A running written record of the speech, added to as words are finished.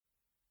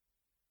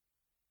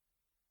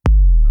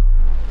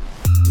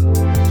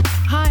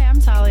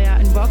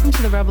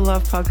to the Rebel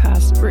Love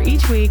podcast, where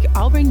each week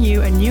I'll bring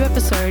you a new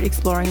episode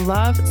exploring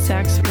love,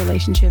 sex,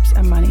 relationships,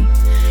 and money.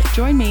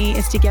 Join me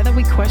as together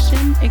we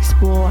question,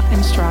 explore,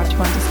 and strive to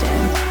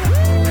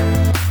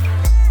understand.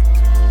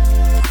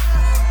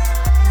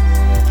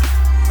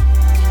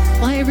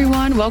 Hi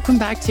everyone, welcome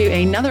back to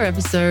another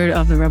episode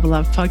of the Rebel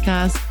Love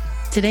podcast.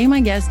 Today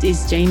my guest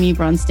is Jamie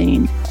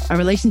Bronstein, a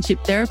relationship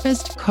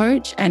therapist,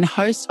 coach, and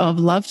host of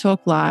Love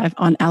Talk Live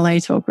on LA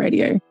Talk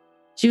Radio.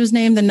 She was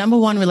named the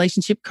 #1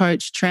 relationship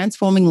coach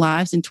transforming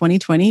lives in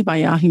 2020 by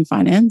Yahoo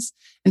Finance.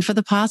 And for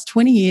the past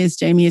 20 years,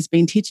 Jamie has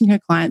been teaching her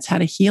clients how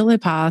to heal their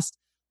past,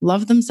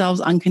 love themselves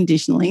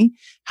unconditionally,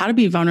 how to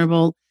be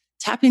vulnerable,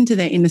 tap into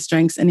their inner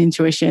strengths and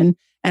intuition,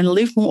 and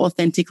live more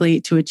authentically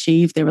to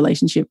achieve their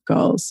relationship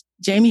goals.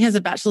 Jamie has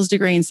a bachelor's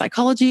degree in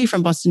psychology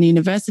from Boston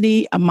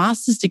University, a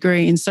master's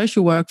degree in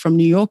social work from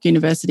New York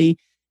University,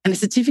 and a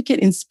certificate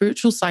in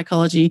spiritual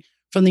psychology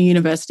from the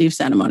University of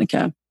Santa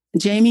Monica.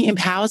 Jamie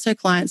empowers her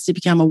clients to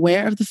become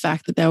aware of the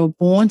fact that they were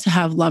born to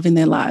have love in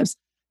their lives.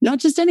 Not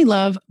just any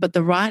love, but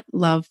the right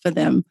love for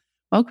them.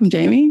 Welcome,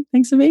 Jamie.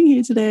 Thanks for being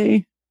here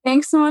today.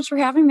 Thanks so much for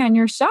having me on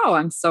your show.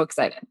 I'm so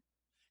excited.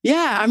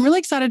 Yeah, I'm really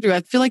excited to. I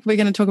feel like we're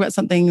going to talk about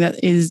something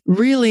that is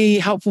really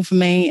helpful for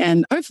me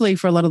and hopefully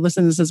for a lot of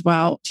listeners as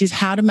well, which is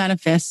how to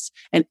manifest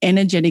an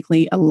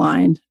energetically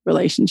aligned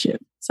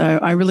relationship. So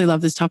I really love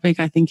this topic.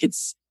 I think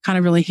it's kind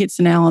of really hits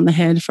the nail on the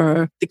head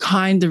for the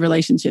kind of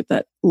relationship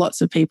that lots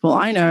of people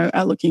I know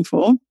are looking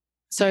for.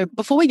 So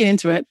before we get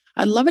into it,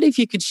 I'd love it if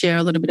you could share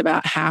a little bit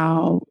about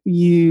how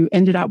you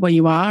ended up where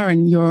you are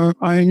and your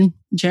own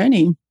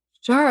journey.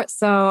 Sure.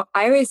 So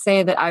I always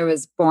say that I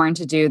was born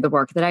to do the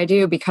work that I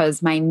do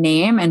because my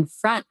name in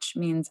French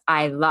means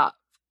I love.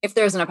 If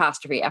there's an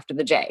apostrophe after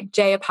the J,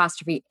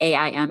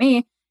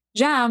 J'_AIME,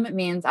 j'aime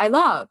means I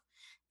love.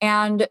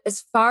 And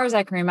as far as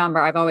I can remember,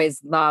 I've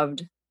always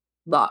loved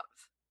love.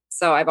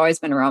 So I've always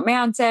been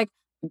romantic.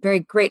 I'm very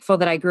grateful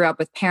that I grew up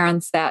with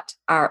parents that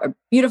are a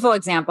beautiful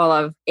example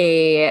of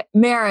a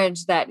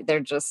marriage that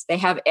they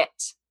have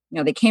it. You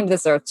know, they came to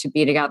this earth to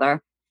be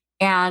together.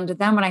 And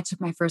then when I took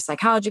my first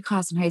psychology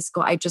class in high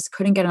school, I just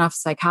couldn't get enough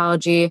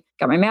psychology,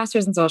 got my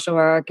master's in social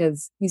work,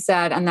 as you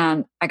said, and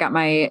then I got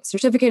my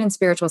certificate in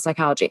spiritual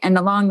psychology. And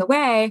along the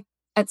way,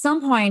 at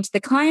some point, the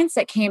clients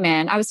that came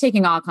in, I was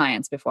taking all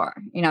clients before,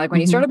 like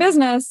when you start a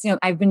business,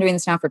 I've been doing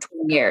this now for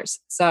 20 years.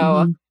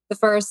 So the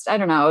first,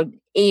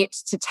 8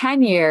 to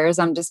 10 years,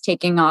 I'm just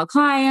taking all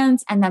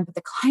clients. And then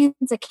the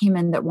clients that came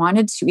in that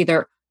wanted to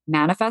either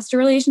manifest a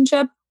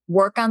relationship,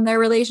 work on their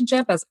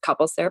relationship as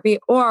couples therapy,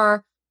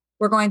 or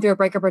we're going through a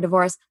breakup or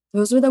divorce,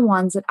 those were the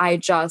ones that I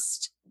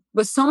just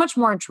was so much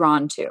more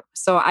drawn to.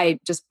 So I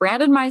just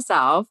branded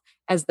myself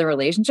as the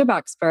relationship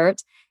expert.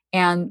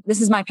 And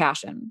this is my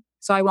passion.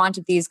 So I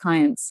wanted these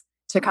clients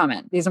to come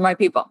in. These are my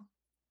people.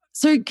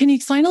 So can you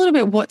explain a little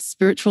bit what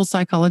spiritual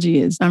psychology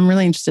is? I'm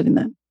really interested in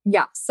that.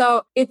 Yeah.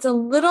 So it's a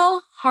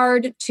little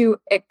hard to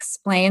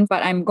explain,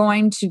 but I'm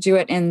going to do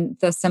it in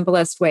the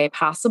simplest way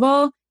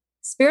possible.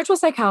 Spiritual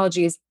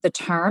psychology, the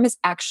term is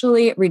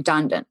actually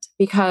redundant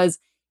because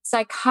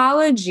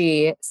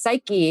psyche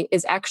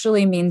is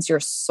actually means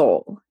your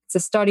soul. It's a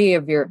study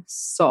of your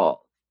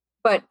soul.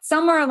 But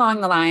somewhere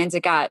along the lines,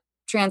 it got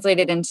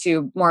translated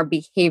into more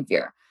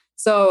behavior.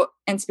 So,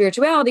 and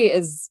spirituality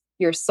is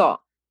your soul.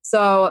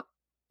 So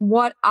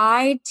what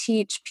I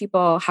teach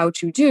people how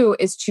to do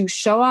is to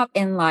show up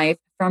in life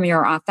from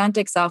your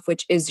authentic self,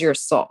 which is your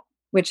soul,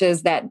 which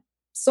is that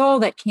soul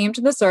that came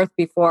to this earth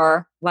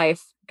before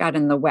life got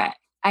in the way.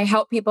 I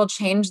help people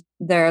change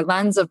their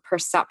lens of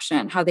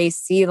perception, how they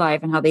see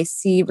life and how they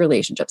see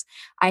relationships.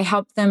 I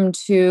help them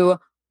to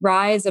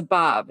rise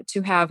above,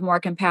 to have more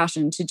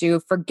compassion, to do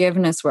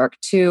forgiveness work,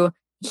 to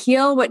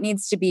heal what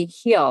needs to be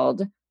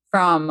healed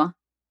from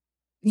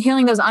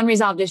healing those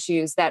unresolved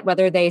issues that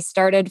whether they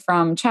started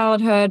from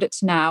childhood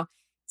to now.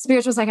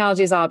 Spiritual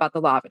psychology is all about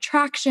the law of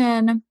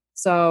attraction.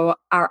 So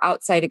our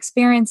outside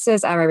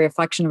experiences are a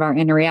reflection of our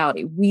inner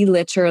reality. We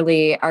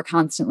literally are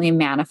constantly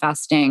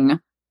manifesting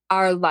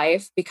our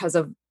life because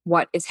of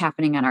what is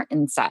happening on our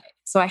inside.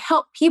 So I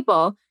help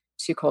people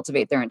to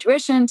cultivate their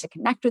intuition, to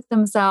connect with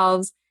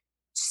themselves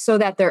so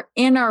that their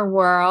inner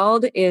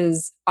world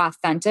is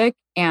authentic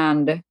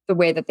and the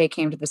way that they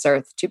came to this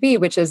earth to be,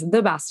 which is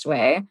the best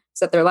way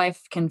so that their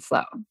life can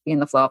flow, be in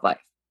the flow of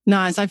life.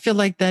 Nice. I feel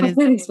like that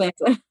explains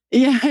it.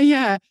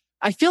 Yeah.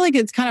 I feel like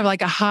it's kind of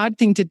like a hard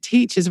thing to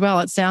teach as well.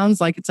 It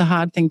sounds like it's a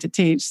hard thing to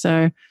teach.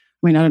 So,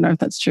 I don't know if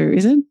that's true,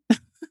 is it?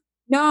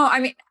 No,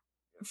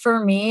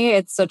 for me,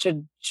 it's such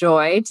a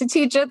joy to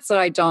teach it. So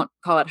I don't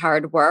call it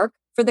hard work.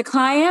 For the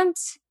client,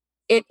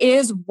 it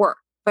is work,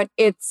 but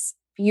it's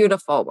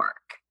beautiful work.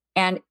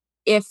 And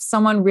if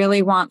someone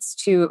really wants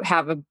to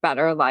have a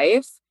better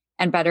life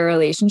and better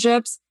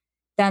relationships,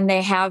 then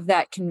they have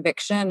that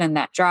conviction and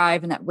that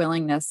drive and that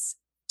willingness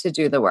to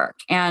do the work.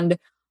 And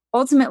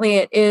ultimately,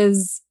 it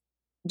is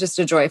just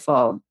a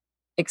joyful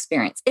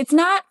experience. It's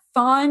not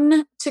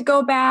fun to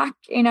go back,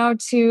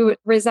 to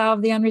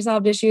resolve the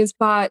unresolved issues,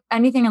 but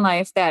anything in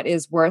life that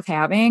is worth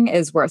having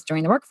is worth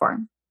doing the work for.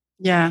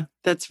 Yeah,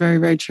 that's very,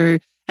 very true.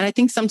 And I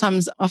think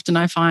sometimes, often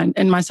I find,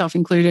 and myself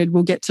included,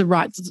 we'll get to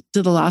right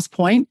to the last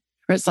point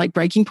where it's like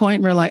breaking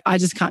point, where like, I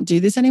just can't do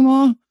this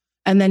anymore.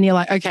 And then you're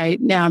like, okay,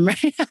 now I'm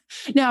ready.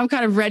 Now I'm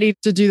kind of ready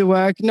to do the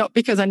work, not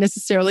because I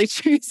necessarily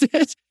choose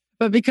it,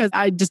 but because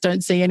I just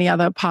don't see any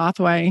other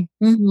pathway.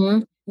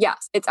 Mm-hmm.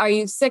 Yes. Are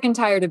you sick and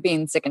tired of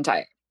being sick and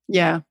tired?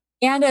 Yeah.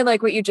 And I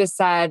like what you just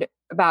said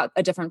about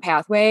a different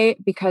pathway,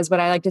 because what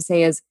I like to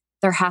say is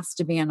there has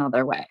to be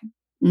another way.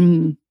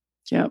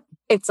 Yep.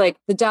 It's like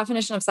the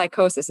definition of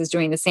psychosis is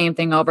doing the same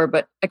thing over,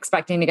 but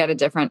expecting to get a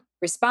different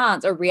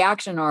response or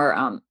reaction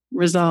or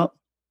result.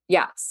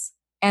 Yes.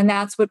 And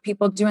that's what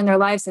people do in their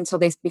lives until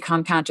they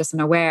become conscious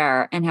and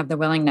aware and have the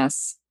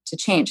willingness to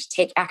change,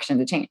 take action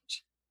to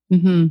change.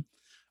 Mm-hmm.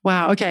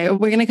 Wow. Okay.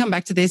 We're going to come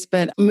back to this,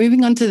 but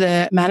moving on to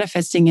the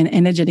manifesting an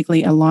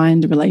energetically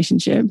aligned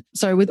relationship.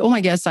 So with all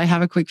my guests, I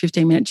have a quick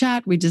 15-minute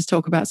chat. We just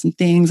talk about some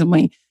things and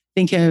we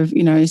think of,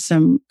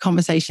 some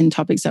conversation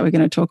topics that we're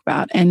going to talk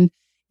about. And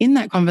in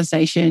that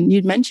conversation,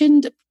 you'd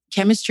mentioned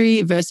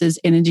chemistry versus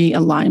energy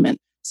alignment.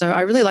 So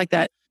I really like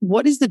that.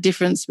 What is the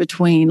difference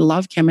between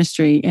love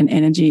chemistry and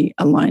energy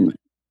alignment?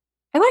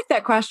 I like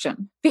that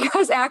question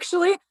because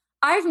actually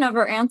I've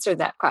never answered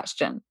that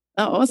question.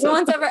 Oh, awesome. No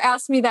one's ever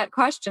asked me that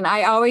question.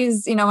 I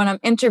always, when I'm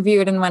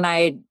interviewed and when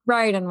I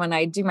write and when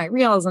I do my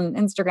reels on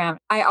Instagram,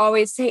 I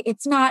always say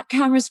it's not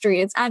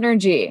chemistry, it's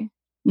energy.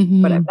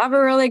 Mm-hmm. But I've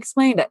never really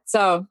explained it.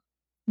 So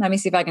let me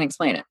see if I can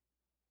explain it.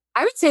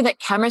 I would say that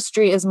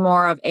chemistry is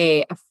more of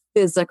a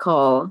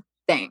physical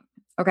thing.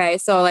 Okay.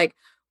 So like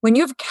when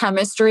you have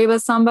chemistry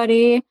with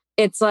somebody,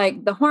 it's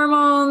like the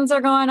hormones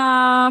are going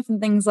off and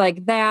things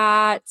like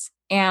that.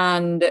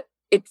 And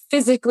it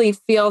physically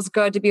feels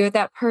good to be with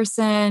that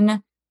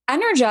person.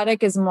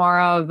 Energetic is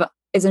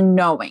is a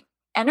knowing.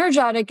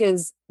 Energetic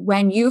is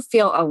when you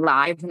feel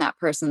alive in that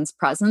person's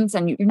presence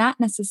and you're not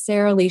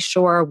necessarily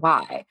sure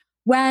why.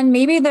 When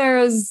maybe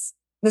there's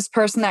this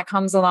person that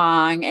comes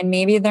along and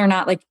maybe they're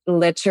not like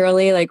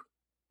literally like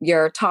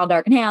you're tall,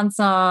 dark, and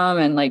handsome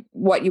and like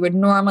what you would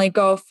normally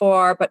go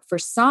for, but for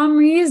some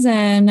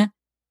reason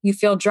you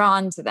feel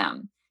drawn to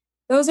them.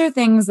 Those are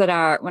things that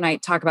are when I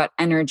talk about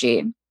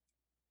energy.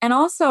 And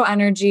also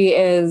energy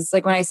is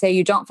like when I say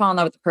you don't fall in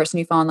love with the person,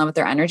 you fall in love with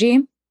their energy.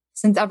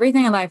 Since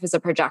everything in life is a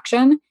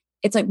projection,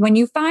 it's like when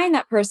you find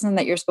that person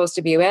that you're supposed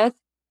to be with,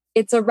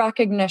 it's a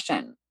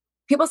recognition.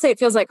 People say it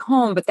feels like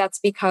home, but that's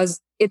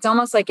because it's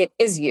almost like it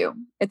is you.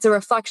 It's a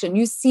reflection.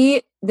 You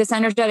see this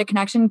energetic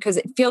connection because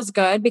it feels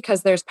good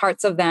because there's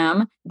parts of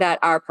them that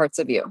are parts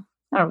of you.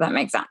 I don't know if that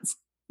makes sense.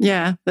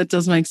 Yeah, that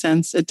does make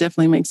sense. It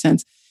definitely makes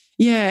sense.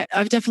 Yeah,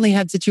 I've definitely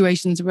had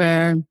situations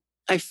where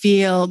I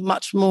feel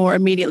much more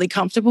immediately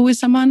comfortable with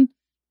someone.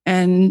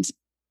 And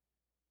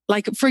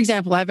like, for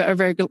example, I have a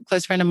very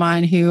close friend of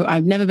mine who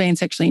I've never been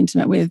sexually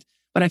intimate with,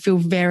 but I feel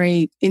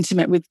very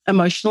intimate with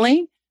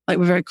emotionally. Like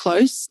we're very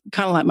close,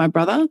 kind of like my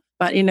brother,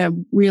 but in a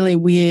really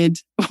weird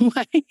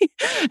way.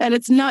 And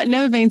it's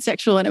never been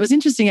sexual. And it was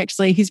interesting,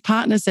 actually. His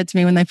partner said to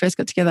me when they first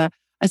got together,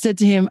 I said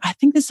to him, I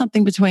think there's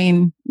something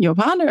between your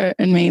partner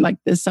and me, like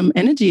there's some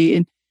energy.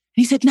 And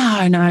he said,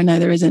 no,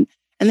 there isn't.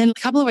 And then a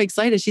couple of weeks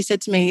later, she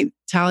said to me,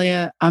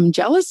 Talia, I'm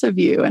jealous of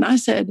you. And I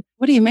said,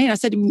 what do you mean? I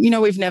said,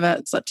 we've never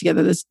slept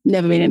together. There's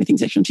never been anything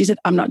sexual. And she said,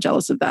 I'm not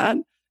jealous of that.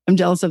 I'm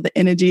jealous of the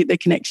energy, the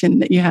connection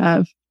that you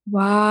have.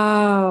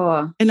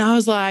 Wow. And I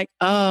was like,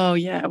 oh,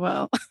 yeah,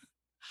 well,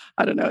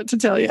 I don't know what to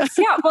tell you.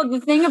 Yeah. Well, the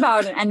thing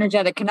about an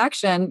energetic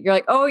connection, you're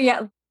like, oh,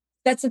 yeah,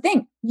 that's the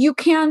thing. You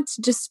can't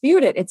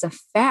dispute it. It's a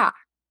fact.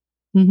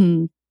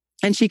 Mm-hmm.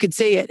 And she could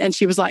see it. And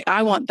she was like,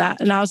 I want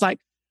that. And I was like,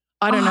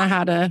 I don't know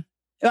how to.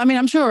 I mean,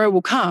 I'm sure it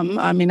will come.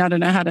 I mean, I don't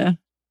know how to.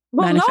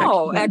 Well,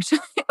 no, actually.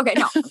 Okay,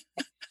 no.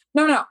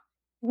 No.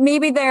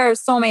 Maybe they're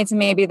soulmates and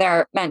maybe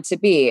they're meant to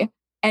be.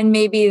 And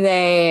maybe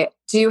they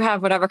do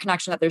have whatever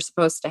connection that they're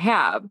supposed to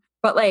have.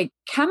 But like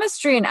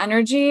chemistry and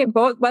energy,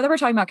 both, whether we're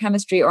talking about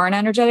chemistry or an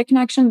energetic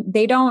connection,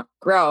 they don't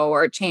grow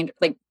or change.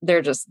 Like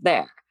they're just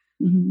there.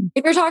 Mm-hmm.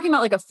 If you're talking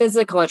about like a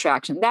physical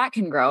attraction, that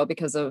can grow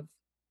because of,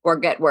 or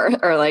get worse,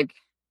 or like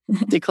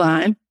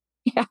decline.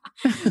 Yeah,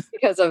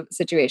 because of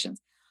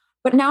situations.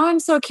 But now I'm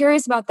so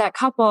curious about that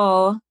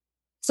couple.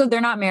 So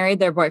they're not married,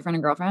 they're boyfriend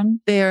and girlfriend?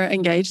 They're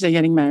engaged, they're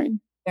getting married.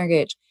 They're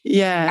engaged.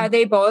 Yeah. Are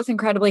they both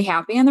incredibly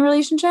happy in the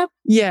relationship?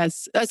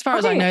 Yes. As far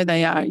as I know,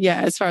 they are.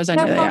 Yeah. As far as I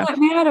know, they are. That's all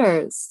that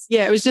matters.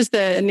 Yeah. It was just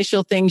the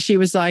initial thing. She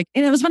was like,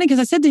 and it was funny because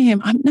I said to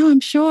him, I'm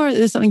sure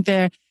there's something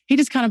there. He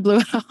just kind of blew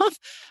it off.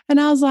 And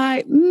I was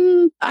like,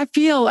 I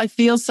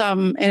feel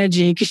some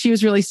energy because she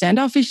was really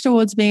standoffish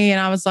towards me.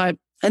 And I was like,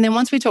 and then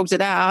once we talked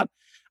it out,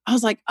 I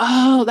was like,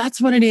 oh,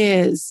 that's what it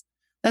is.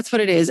 That's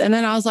what it is. And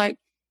then I was like,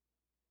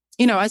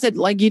 I said,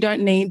 like, you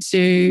don't need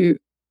to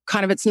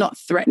kind of, it's not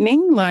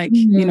threatening. Like,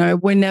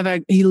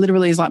 he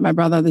literally is like my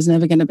brother. There's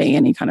never going to be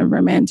any kind of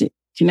romantic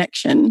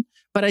connection.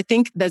 But I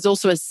think there's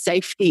also a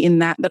safety in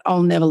that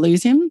I'll never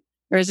lose him.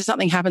 Whereas if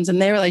something happens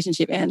and their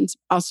relationship ends,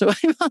 I'll still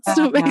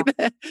be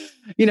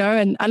there,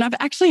 and I've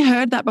actually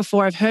heard that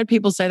before. I've heard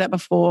people say that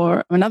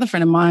before. Another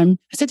friend of mine,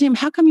 I said to him,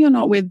 how come you're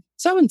not with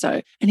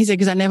so-and-so? And he said,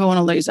 because I never want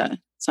to lose her.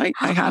 So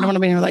I don't want to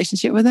be in a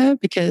relationship with her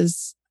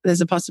because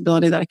there's a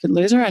possibility that I could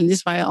lose her. And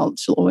this way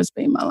she'll always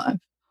be in my life.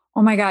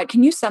 Oh my God.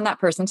 Can you send that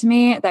person to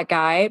me, that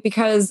guy?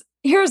 Because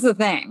here's the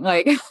thing,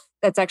 like,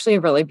 that's actually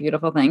a really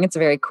beautiful thing. It's a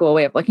very cool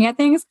way of looking at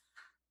things.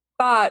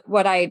 But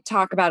what I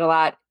talk about a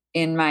lot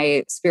in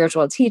my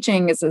spiritual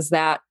teaching is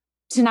that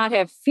to not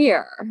have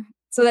fear.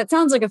 So that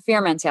sounds like a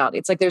fear mentality.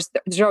 It's like there's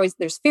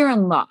fear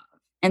and love.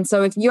 And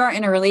so if you are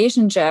in a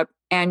relationship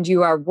and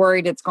you are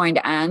worried it's going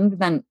to end,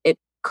 then it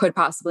could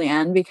possibly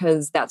end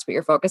because that's what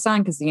you're focused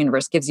on, because the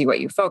universe gives you what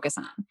you focus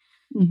on.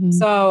 Mm-hmm.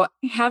 So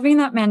having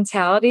that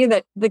mentality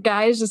that the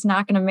guy is just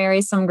not going to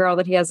marry some girl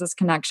that he has this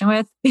connection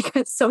with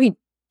because so he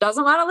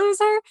doesn't want to lose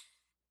her,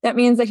 that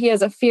means that he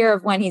has a fear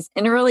of when he's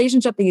in a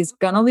relationship that he's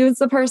going to lose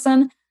the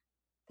person.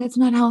 That's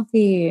not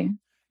healthy.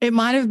 It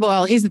might have,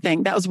 well, here's the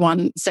thing. That was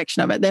one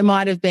section of it. There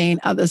might have been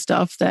other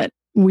stuff that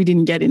we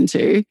didn't get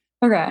into.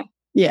 Okay.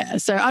 Yeah.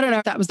 So I don't know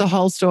if that was the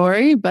whole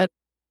story,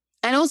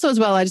 and also as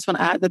well, I just want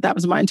to add that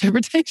was my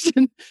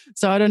interpretation.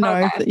 So I don't know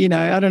if,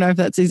 I don't know if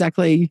that's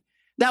exactly,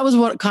 that was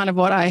what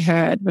I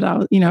heard, but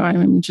I'm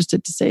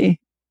interested to see.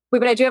 Wait,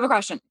 but I do have a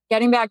question.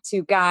 Getting back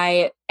to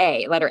guy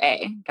A, letter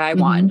A, guy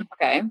one.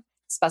 Okay.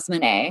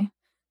 Specimen A,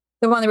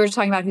 the one that we were just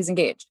talking about who's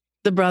engaged.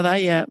 The brother.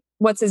 Yeah.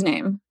 What's his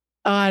name?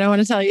 Oh, I don't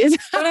want to tell you.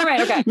 Oh, no,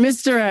 right. Okay.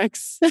 Mr.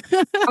 X.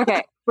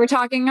 Okay. We're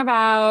talking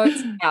about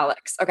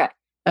Alex. Okay.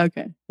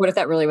 Okay. What if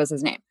that really was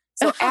his name?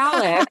 So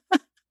Alex,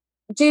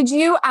 did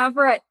you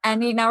ever at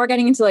now we're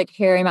getting into like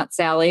Harry Met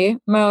Sally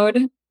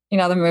mode,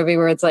 the movie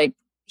where it's like,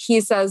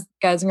 he says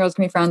guys and girls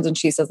can be friends and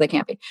she says they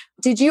can't be.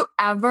 Did you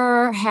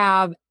ever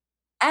have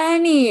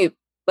any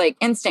like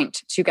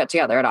instinct to get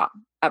together at all?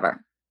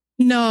 Ever?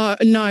 No,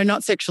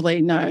 not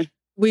sexually. No,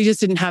 we just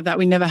didn't have that.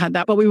 We never had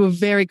that, but we were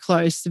very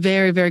close,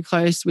 very, very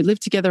close. We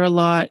lived together a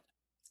lot.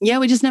 Yeah,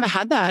 we just never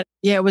had that.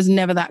 Yeah, it was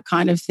never that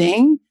kind of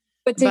thing.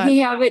 But did he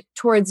have it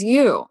towards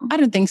you? I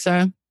don't think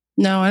so.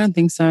 No, I don't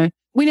think so.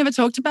 We never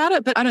talked about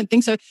it, but I don't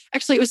think so.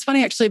 Actually, it was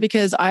funny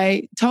because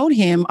I told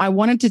him, I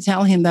wanted to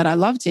tell him that I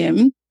loved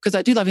him because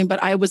I do love him,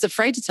 but I was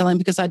afraid to tell him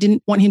because I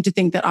didn't want him to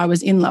think that I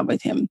was in love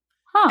with him.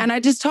 And I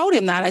just told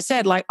him that. I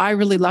said, like, I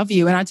really love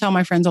you. And I tell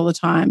my friends all the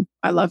time,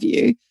 I love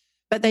you.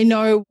 But they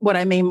know what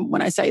I mean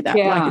when I say that.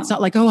 Yeah. Like, it's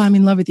not like, oh, I'm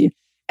in love with you.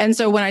 And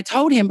so when I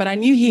told him, but I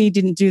knew he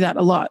didn't do that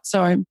a lot.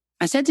 So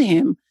I said to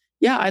him,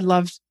 yeah, I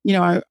loved,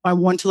 I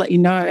want to let you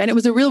know. And it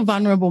was a real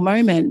vulnerable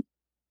moment.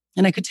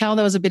 And I could tell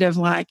there was a bit of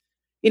like,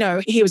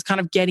 he was kind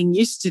of getting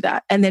used to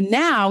that. And then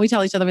now we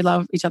tell each other we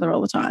love each other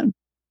all the time.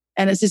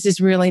 And it's just this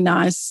really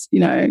nice,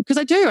 because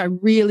I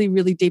really,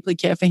 really deeply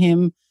care for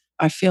him.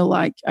 I feel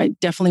like I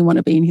definitely want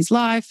to be in his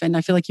life and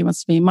I feel like he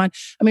wants to be in mine.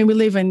 I mean, we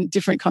live in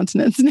different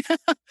continents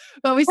now,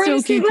 but we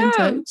still keep in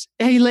touch.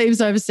 He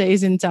lives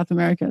overseas in South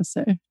America.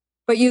 So,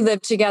 but you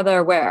live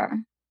together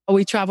where?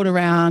 We traveled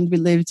around. We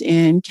lived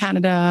in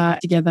Canada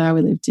together.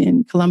 We lived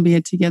in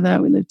Colombia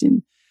together. We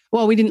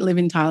didn't live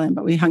in Thailand,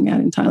 but we hung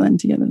out in Thailand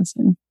together.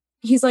 So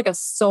he's like a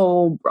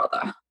soul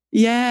brother.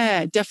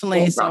 Yeah,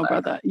 definitely a soul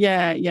brother.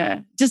 Yeah.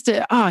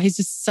 He's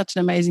just such an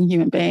amazing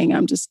human being.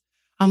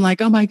 I'm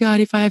like, oh my God,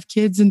 if I have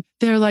kids and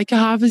they're like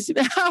half as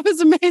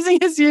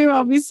amazing as you,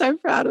 I'll be so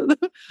proud of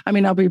them. I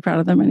mean, I'll be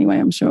proud of them anyway,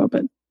 I'm sure,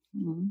 but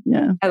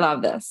yeah. I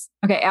love this.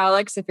 Okay,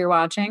 Alex, if you're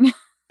watching.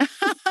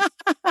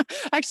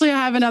 Actually, I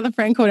have another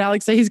friend called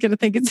Alex, so he's going to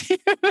think it's you.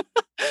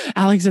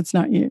 Alex, it's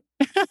not you.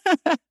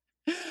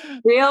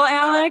 Real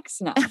Alex?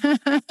 No.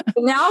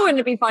 Now wouldn't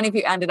it be funny if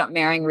you ended up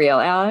marrying real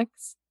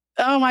Alex?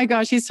 Oh my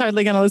gosh, he's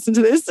totally going to listen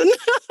to this. Oh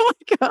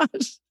my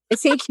gosh.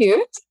 Is he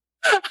cute?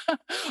 All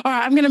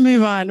right, I'm going to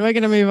move on. We're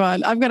going to move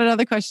on. I've got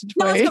another question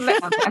for you.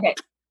 Okay.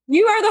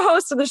 You are the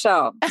host of the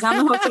show.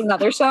 I'm the host of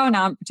another show.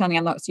 Now I'm pretending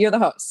I'm the host. You're the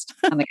host.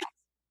 I'm the guest.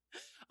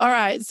 All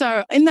right.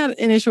 So in that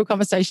initial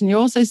conversation, you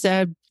also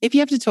said, if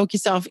you have to talk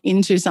yourself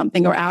into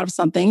something or out of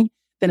something,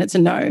 then it's a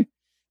no.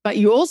 But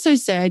you also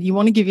said you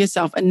want to give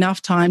yourself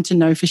enough time to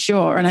know for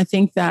sure. And I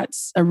think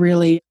that's a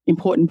really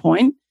important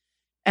point.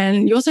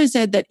 And you also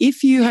said that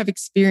if you have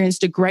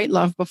experienced a great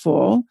love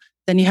before,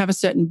 then you have a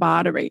certain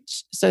bar to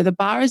reach. So the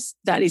bar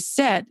that is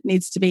set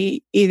needs to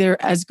be either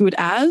as good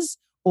as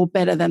or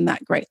better than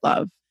that great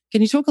love.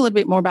 Can you talk a little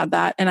bit more about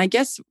that? And I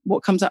guess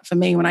what comes up for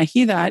me when I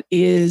hear that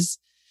is,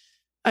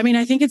 I mean,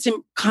 I think it's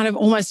kind of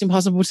almost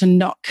impossible to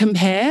not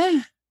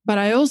compare, but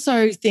I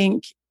also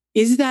think,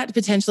 is that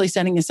potentially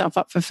setting yourself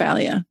up for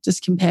failure,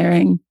 just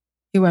comparing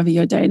whoever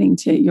you're dating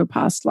to your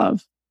past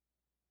love?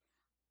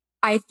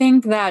 I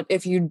think that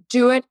if you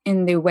do it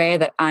in the way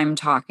that I'm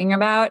talking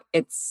about,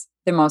 it's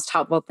the most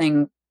helpful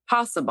thing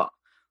possible.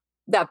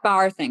 That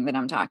bar thing that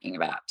I'm talking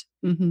about.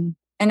 Mm-hmm.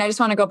 And I just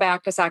want to go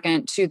back a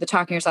second to the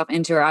talking yourself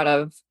into or out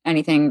of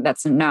anything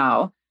that's a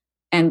no,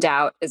 and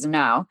doubt is a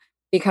no,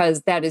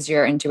 because that is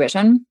your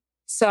intuition.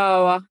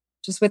 So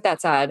just with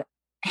that said,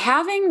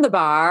 having the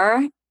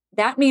bar,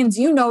 that means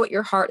you know what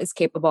your heart is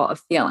capable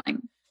of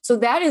feeling. So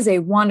that is a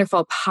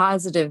wonderful,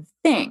 positive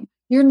thing.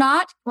 You're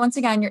not, once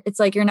again, it's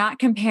like you're not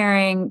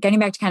comparing, getting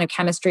back to kind of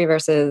chemistry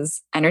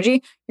versus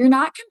energy. You're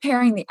not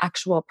comparing the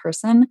actual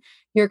person.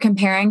 You're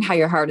comparing how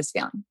your heart is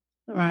feeling.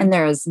 Right. And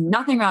there is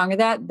nothing wrong with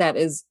that. That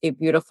is a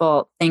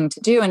beautiful thing to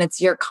do. And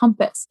it's your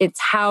compass. It's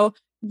how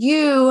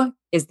you,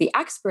 is the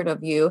expert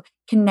of you,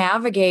 can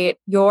navigate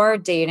your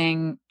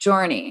dating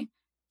journey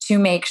to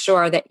make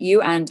sure that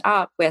you end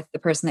up with the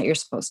person that you're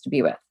supposed to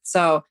be with.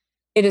 So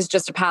it is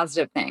just a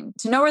positive thing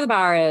to know where the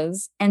bar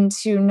is and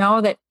to know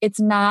that it's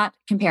not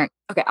comparing.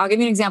 Okay, I'll give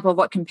you an example of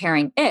what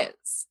comparing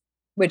is,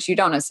 which you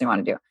don't necessarily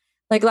want to do.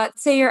 Like,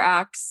 let's say your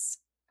ex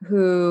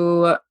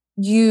who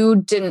you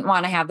didn't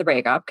want to have the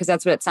breakup, because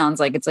that's what it sounds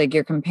like. It's like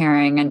you're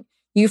comparing and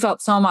you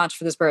felt so much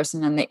for this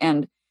person in the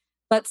end.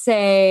 Let's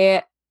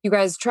say you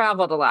guys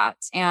traveled a lot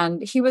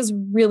and he was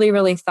really,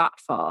 really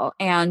thoughtful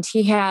and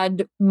he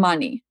had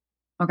money.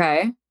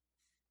 Okay.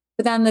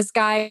 But then this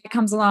guy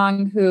comes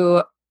along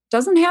who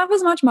doesn't have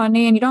as much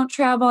money and you don't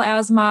travel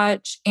as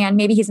much. And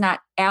maybe he's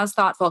not as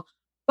thoughtful,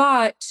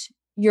 but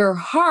your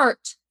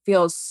heart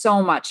feels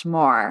so much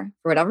more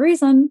for whatever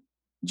reason.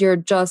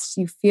 You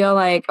feel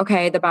like,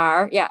 okay, the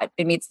bar, yeah,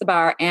 it meets the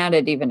bar and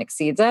it even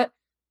exceeds it.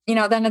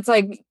 Then it's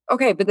like,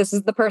 okay, but this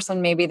is the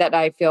person maybe that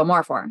I feel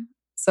more for.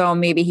 So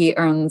maybe he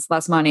earns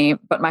less money,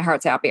 but my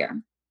heart's happier.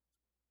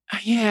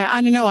 Yeah,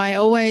 I don't know. I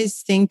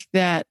always think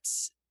that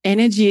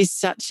energy is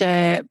such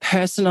a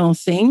personal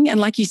thing.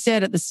 And like you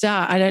said at the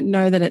start, I don't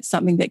know that it's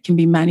something that can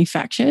be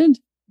manufactured.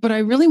 But I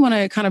really want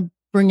to kind of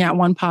bring out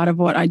one part of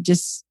what I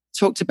just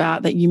talked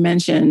about that you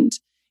mentioned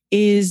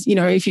is,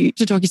 if you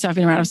to talk yourself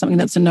in or out of something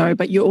that's a no,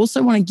 but you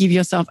also want to give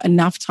yourself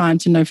enough time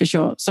to know for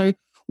sure. So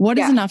what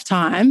is enough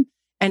time?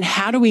 And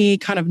how do we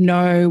kind of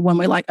know when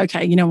we're like,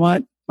 okay, you know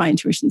what? My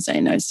intuition's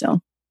saying no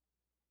still.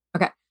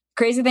 Okay.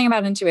 Crazy thing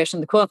about intuition,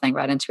 the cool thing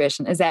about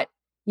intuition is that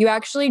you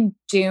actually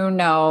do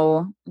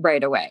know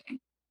right away.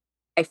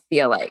 I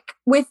feel like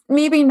with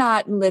maybe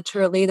not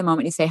literally the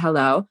moment you say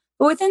hello,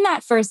 but within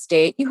that first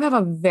date, you have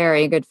a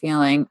very good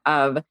feeling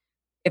of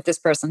if this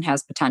person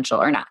has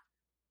potential or not.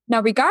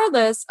 Now,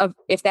 regardless of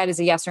if that is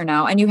a yes or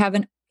no, and you have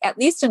at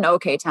least an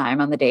okay time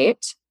on the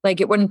date,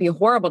 like it wouldn't be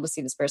horrible to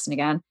see this person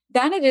again,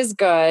 then it is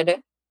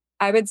good,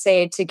 I would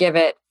say, to give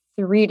it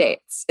 3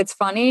 dates. It's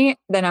funny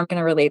that I'm going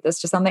to relate this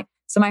to something.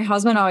 So my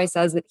husband always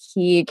says that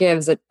he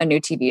gives a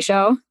new TV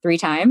show 3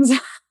 times.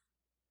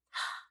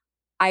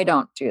 I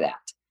don't do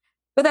that,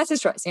 but that's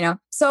his choice,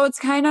 So it's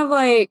kind of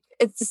like,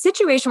 it's a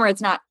situation where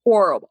it's not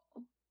horrible,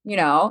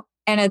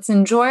 and it's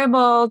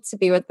enjoyable to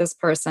be with this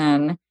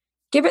person.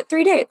 Give it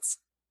 3 dates.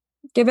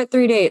 Give it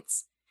 3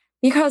 dates.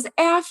 Because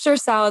after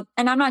solid,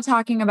 and I'm not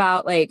talking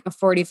about like a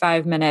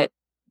 45-minute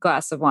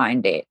glass of wine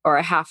date or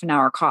a half an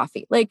hour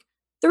coffee, like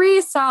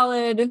 3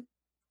 solid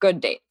good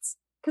dates.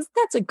 Because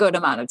that's a good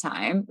amount of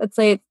time. Let's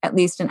say at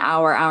least an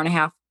hour, hour and a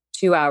half,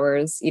 2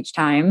 hours each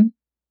time.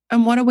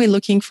 And what are we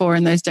looking for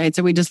in those dates?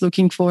 Are we just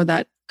looking for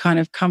that kind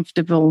of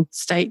comfortable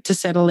state to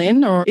settle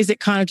in? Or is it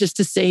kind of just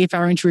to see if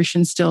our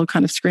intuition's still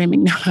kind of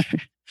screaming no?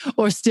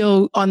 Or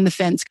still on the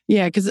fence?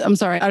 Yeah, because I'm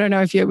sorry, I don't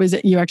know if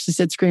you actually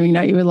said screaming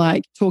no, you were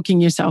like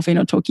talking yourself in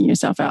or talking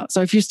yourself out.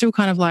 So if you're still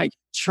kind of like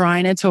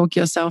trying to talk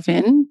yourself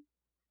in.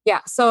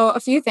 Yeah, so a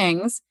few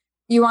things.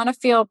 You want to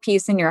feel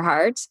peace in your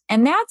heart.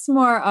 And that's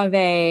more of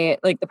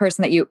like the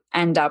person that you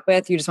end up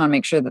with, you just want to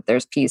make sure that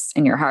there's peace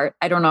in your heart.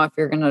 I don't know if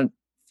you're going to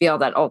feel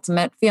that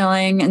ultimate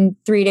feeling in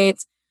 3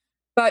 dates,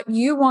 but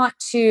you want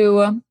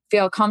to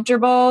feel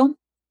comfortable.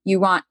 You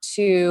want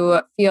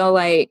to feel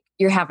like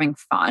you're having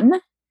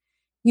fun.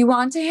 You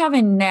want to have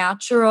a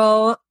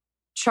natural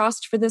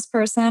trust for this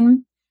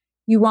person.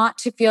 You want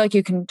to feel like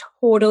you can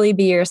totally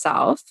be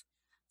yourself.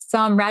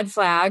 Some red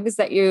flags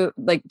that you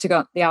like to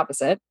go the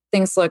opposite,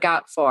 things to look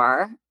out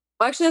for.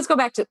 Well, actually, let's go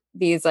back to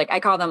these. Like I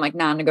call them like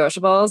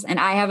non-negotiables. And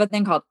I have a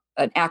thing called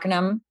an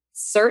acronym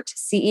CERT,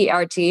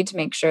 CERT, to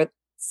make sure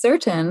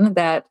certain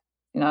that,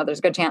 there's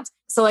a good chance.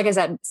 So like I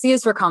said, C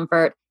is for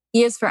comfort.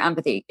 E is for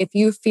empathy. If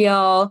you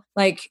feel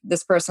like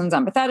this person's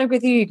empathetic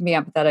with you, you can be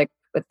empathetic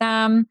with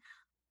them.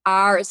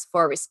 R is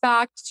for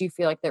respect. Do you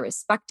feel like they're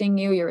respecting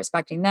you? You're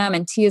respecting them.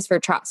 And T is for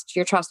trust.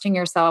 You're trusting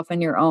yourself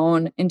and your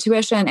own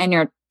intuition and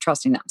you're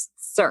trusting them.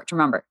 CERT,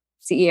 remember,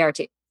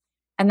 CERT.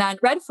 And then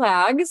red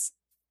flags,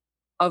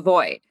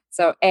 avoid.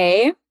 So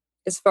A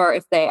is for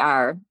if they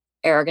are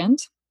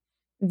arrogant.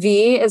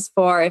 V is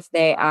for if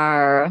they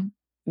are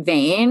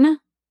vain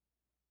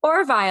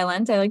or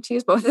violent. I like to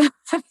use both of them.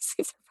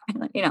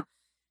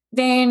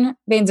 Violent,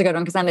 Vain's a good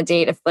one because on a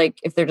date,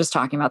 if they're just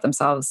talking about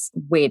themselves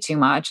way too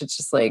much, it's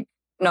just like,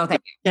 no,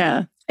 thank you.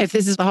 Yeah. If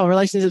this is the whole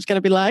relationship's going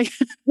to be like.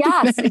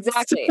 Yes,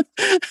 exactly.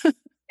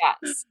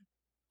 Yes.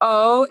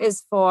 O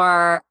is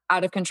for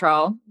out of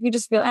control. You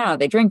just feel, I don't know,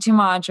 they drink too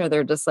much or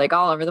they're just like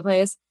all over the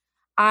place.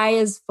 I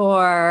is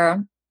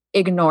for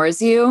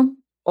ignores you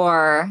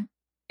or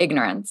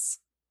ignorance.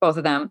 Both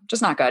of them,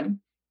 just not good.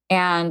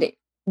 And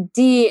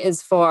D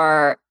is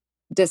for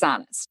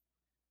dishonest.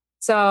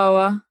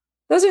 So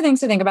those are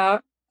things to think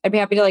about. I'd be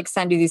happy to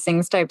send you these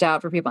things typed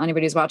out for people,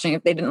 anybody who's watching,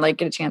 if they didn't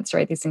get a chance to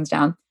write these things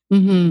down.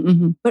 Mm-hmm,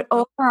 mm-hmm. But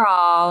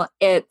overall,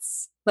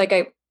 it's like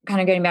I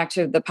kind of getting back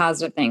to the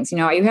positive things.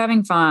 Are you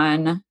having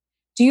fun?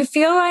 Do you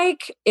feel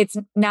like it's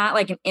not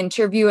like an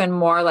interview and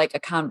more like a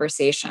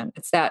conversation?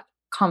 It's that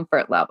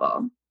comfort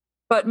level.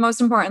 But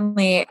most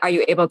importantly, are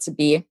you able to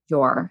be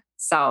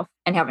yourself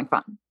and having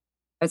fun?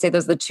 I would say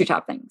those are the two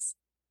top things.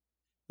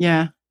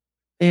 Yeah.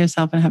 Be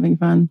yourself and having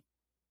fun.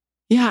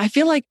 Yeah. I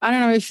feel like, I don't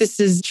know if this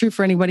is true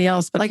for anybody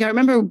else, but like I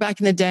remember back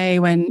in the day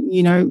when,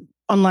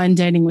 online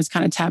dating was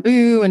kind of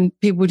taboo and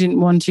people didn't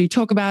want to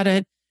talk about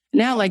it.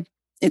 Now, like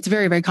it's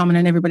very, very common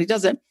and everybody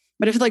does it.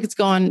 But I feel like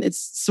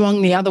it's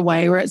swung the other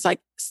way where it's like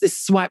this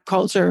swipe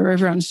culture where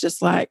everyone's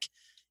just like,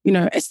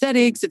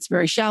 aesthetics, it's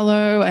very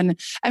shallow. And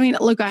I mean,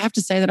 look, I have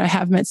to say that I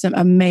have met some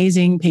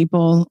amazing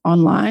people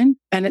online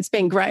and it's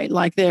been great.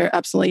 Like they're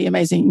absolutely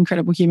amazing,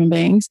 incredible human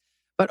beings,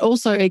 but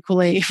also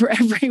equally for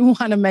every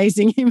one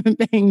amazing human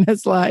being,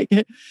 there's like,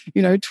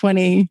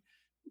 20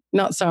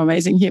 not so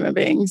amazing human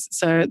beings.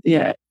 So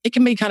yeah, it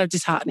can be kind of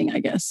disheartening, I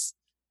guess,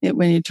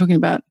 when you're talking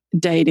about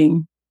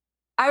dating.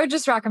 I would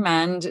just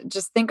recommend,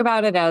 just think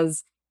about it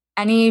as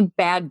any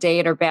bad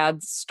date or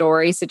bad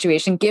story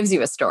situation gives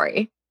you a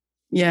story.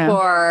 Yeah.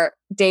 For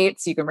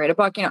dates, you can write a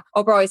book. Oprah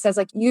always says,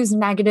 like, use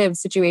negative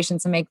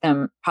situations and make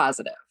them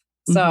positive.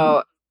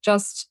 So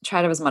just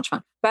try to have as much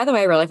fun. By the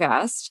way, really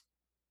fast,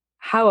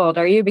 how old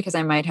are you? Because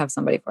I might have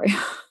somebody for you.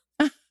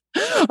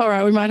 All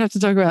right. We might have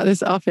to talk about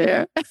this off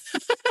air. I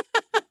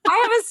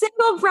have a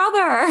single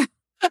brother.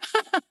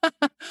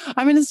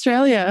 I'm in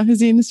Australia. Is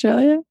he in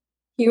Australia?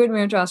 He would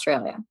move to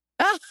Australia.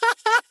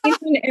 He's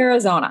in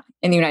Arizona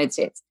in the United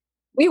States.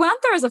 We went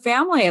there as a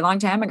family a long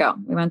time ago.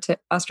 We went to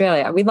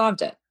Australia. We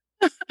loved it.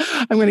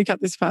 I'm going to cut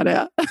this part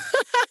out.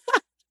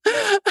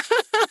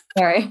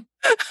 Sorry.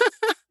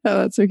 Oh,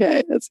 that's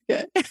okay. That's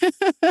okay.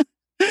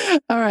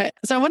 All right.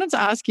 So I wanted to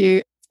ask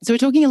you, so we're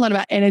talking a lot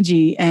about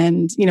energy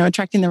and,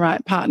 attracting the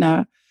right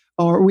partner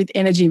or with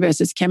energy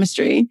versus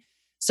chemistry.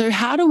 So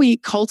how do we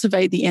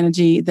cultivate the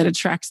energy that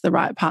attracts the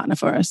right partner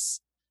for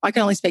us? I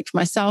can only speak for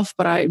myself,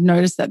 but I've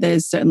noticed that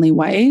there's certainly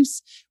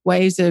waves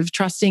of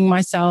trusting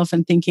myself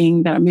and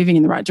thinking that I'm moving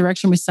in the right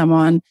direction with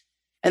someone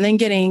and then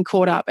getting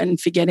caught up and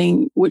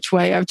forgetting which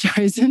way I've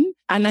chosen.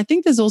 And I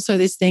think there's also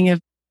this thing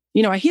of,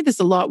 I hear this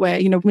a lot where,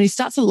 when you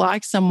start to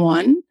like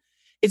someone,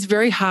 it's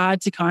very hard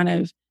to kind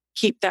of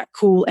keep that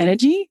cool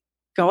energy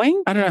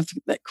going. I don't know if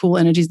that cool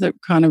energy is the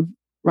kind of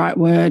right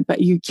word, but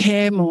you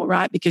care more,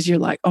 right? Because you're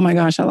like, oh my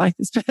gosh, I like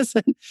this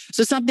person.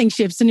 So something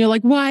shifts and you're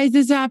like, why is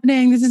this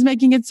happening? This is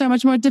making it so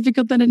much more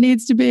difficult than it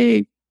needs to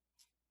be.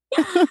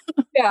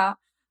 Yeah.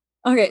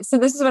 Okay. So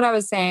this is what I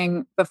was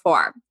saying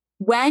before.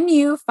 When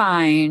you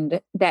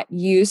find that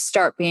you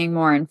start being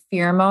more in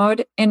fear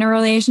mode in a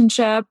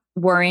relationship,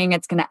 worrying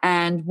it's going to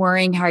end,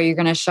 worrying how you're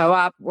going to show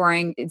up,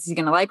 worrying is he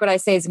going to like what I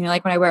say? Is he going to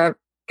like what I wear?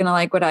 Going to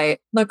like what I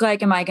look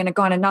like? Am I going to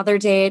go on another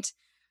date?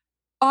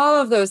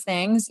 All of those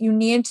things, you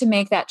need to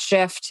make that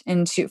shift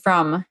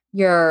from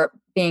your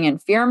being in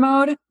fear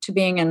mode to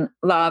being in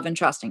love and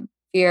trusting,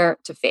 fear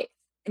to faith.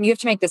 And you have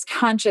to make this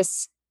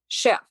conscious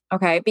shift,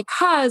 okay?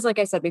 Because like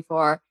I said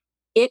before,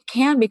 it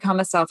can become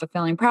a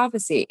self-fulfilling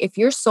prophecy. If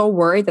you're so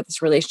worried that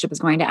this relationship is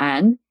going to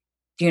end,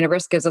 the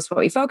universe gives us what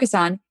we focus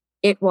on,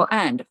 it will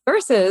end.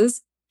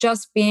 Versus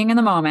just being in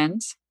the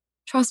moment,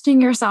 trusting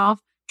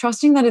yourself,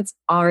 trusting that it's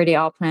already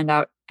all planned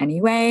out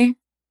anyway.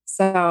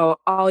 So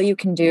all you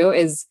can do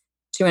is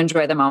to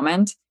enjoy the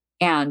moment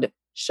and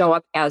show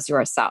up as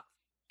yourself.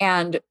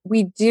 And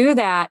we do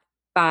that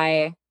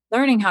by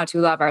learning how to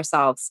love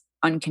ourselves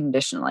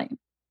unconditionally.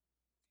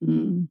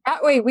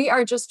 That way we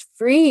are just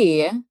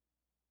free.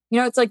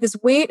 It's like this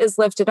weight is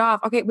lifted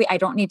off. Okay, wait, I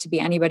don't need to be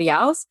anybody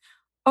else.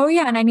 Oh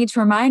yeah, and I need to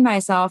remind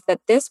myself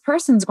that this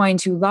person's going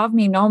to love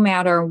me no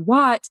matter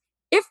what,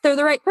 if they're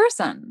the right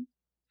person.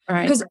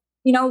 Right. Because,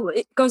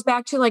 it goes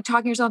back to like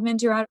talking yourself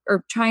into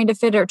or trying to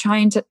fit or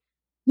trying to,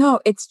 no,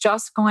 it's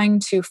just going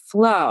to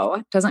flow.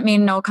 It doesn't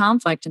mean no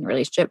conflict in the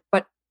relationship,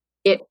 but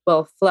it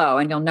will flow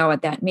and you'll know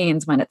what that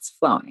means when it's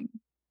flowing.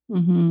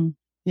 Mm-hmm.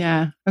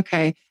 Yeah.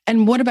 Okay.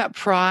 And what about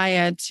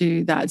prior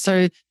to that?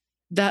 So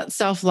that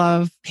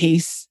self-love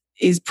piece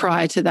is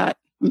prior to that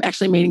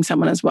actually meeting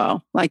someone as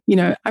well. Like,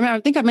 I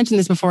think I've mentioned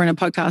this before in a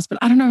podcast, but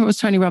I don't know if it was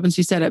Tony Robbins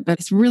who said it, but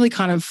it's really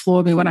kind of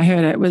floored me when I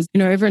heard it. It was,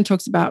 everyone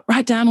talks about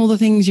write down all the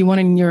things you want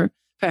in your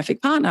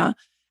perfect partner.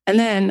 And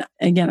then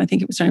again, I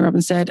think it was Tony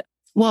Robbins said,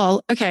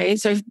 well, okay,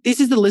 so this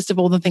is the list of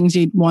all the things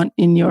you'd want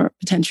in your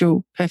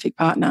potential perfect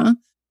partner.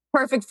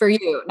 Perfect for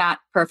you, not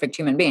perfect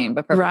human being,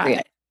 but perfect for you.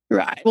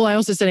 Right. Well, I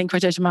also said in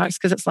quotation marks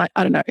because it's like,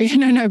 I don't know,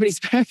 nobody's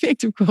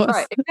perfect, of course.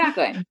 Right,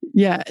 exactly.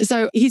 Yeah.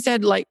 So he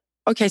said like,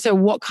 okay, so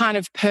what kind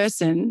of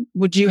person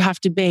would you have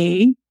to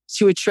be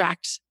to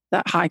attract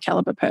that high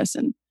caliber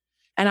person?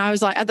 And I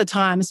was like, at the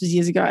time, this was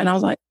years ago, and I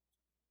was like,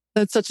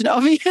 that's such an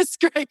obvious,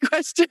 great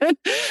question.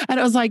 And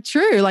it was like,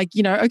 true. Like,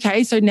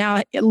 okay, so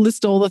now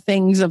list all the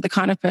things of the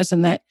kind of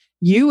person that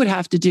you would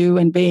have to do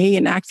and be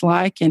and act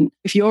like. And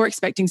if you're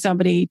expecting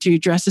somebody to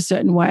dress a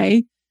certain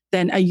way,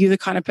 then are you the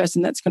kind of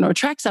person that's going to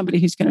attract somebody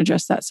who's going to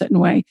dress that certain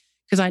way?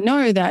 Because I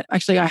know that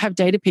actually I have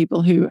dated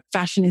people who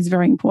fashion is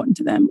very important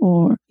to them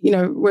or,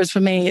 whereas for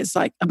me, it's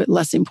like a bit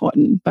less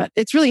important. But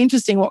it's really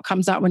interesting what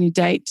comes up when you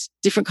date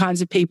different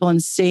kinds of people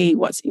and see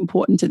what's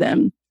important to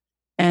them.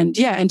 And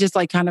yeah, and just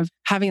like kind of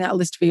having that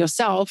list for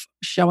yourself,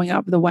 showing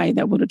up the way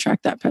that would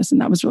attract that person.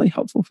 That was really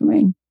helpful for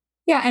me.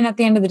 Yeah. And at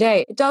the end of the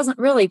day, it doesn't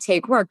really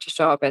take work to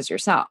show up as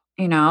yourself,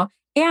 you know?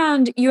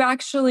 And you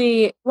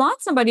actually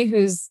want somebody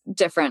who's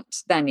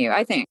different than you,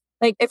 I think.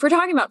 Like if we're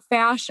talking about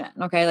fashion,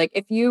 okay, like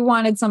if you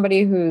wanted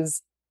somebody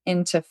who's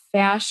into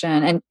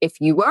fashion, and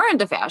if you were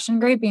into fashion,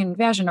 great being in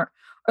fashion, or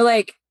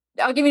like,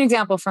 I'll give you an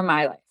example from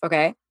my life,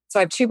 okay? So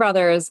I have two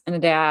brothers and a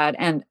dad,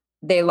 and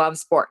they love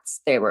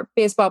sports. They were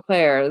baseball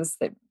players,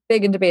 they're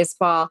big into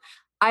baseball.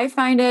 I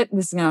find this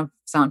is going to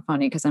sound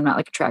funny because I'm not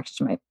like attracted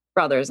to my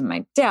brothers and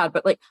my dad,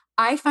 but like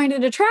I find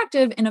it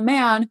attractive in a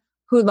man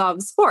who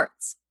loves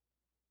sports.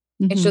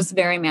 It's just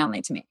very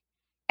manly to me.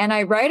 And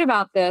I write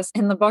about this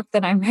in the book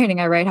that I'm writing.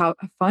 I write how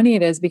funny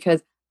it is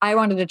because I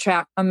wanted to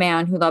attract a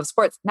man who loves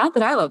sports. Not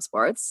that I love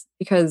sports,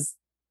 because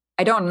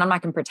I don't, and I'm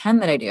not going to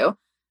pretend that I do.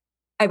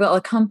 I will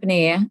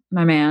accompany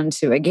my man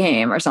to a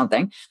game or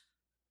something.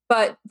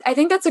 But I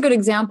think that's a good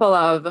example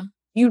of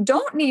you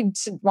don't need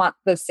to want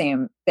the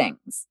same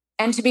things.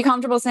 And to be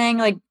comfortable saying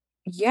like,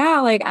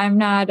 yeah, like I'm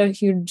not a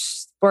huge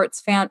sports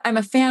fan. I'm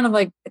a fan of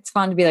like, it's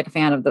fun to be like a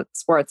fan of the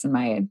sports in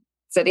my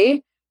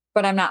city,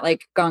 but I'm not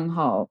like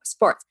gung-ho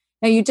sports.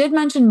 Now you did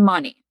mention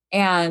money.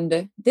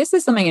 And this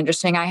is something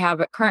interesting. I have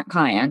a current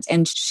client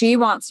and she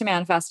wants to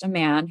manifest a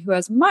man who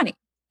has money.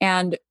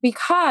 And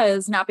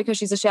not because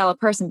she's a shallow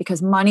person,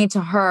 because money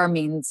to her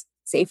means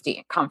safety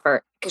and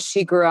comfort, because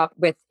she grew up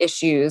with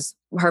issues.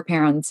 Her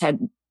parents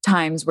had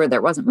times where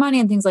there wasn't money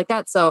and things like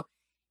that. So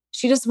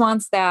she just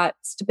wants that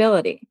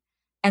stability.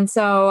 And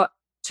so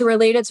to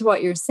relate it to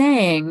what you're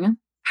saying,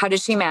 how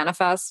does she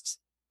manifest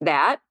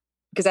that?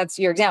 Because that's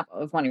your example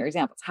of one of your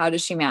examples. How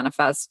does she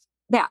manifest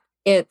that?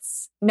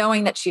 It's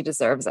knowing that she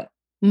deserves it.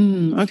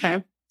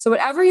 Okay. So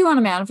whatever you want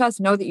to manifest,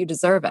 know that you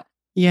deserve it.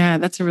 Yeah,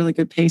 that's a really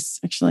good piece,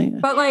 actually.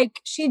 But like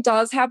she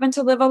does happen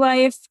to live a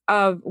life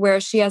of where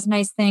she has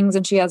nice things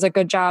and she has a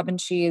good job and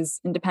she's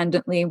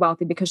independently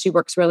wealthy because she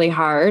works really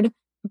hard.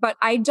 But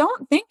I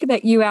don't think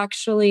that you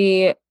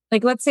actually,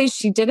 like, let's say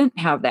she didn't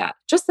have that.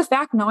 Just the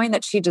fact knowing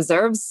that she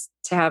deserves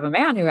to have a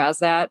man who has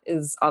that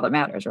is all that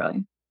matters,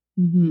 really.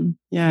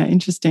 Yeah,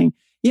 interesting.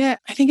 Yeah,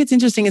 I think it's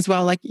interesting as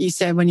well. Like you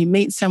said, when you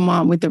meet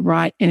someone with the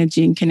right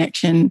energy and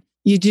connection,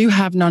 you do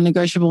have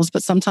non-negotiables,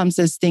 but sometimes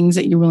there's things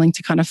that you're willing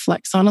to kind of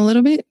flex on a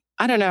little bit.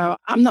 I don't know.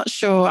 I'm not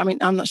sure. I mean,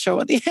 I'm not sure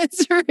what the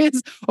answer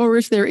is or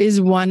if there is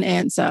one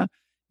answer.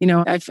 You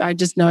know, I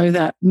just know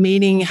that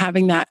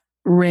having that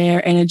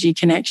rare energy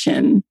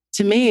connection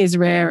to me is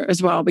rare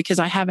as well, because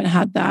I haven't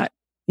had that,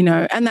 you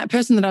know, and that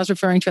person that I was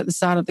referring to at the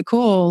start of the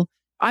call,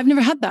 I've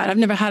never had that. I've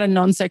never had a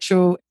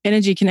non-sexual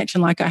energy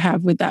connection like I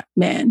have with that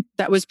man.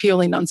 That was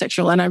purely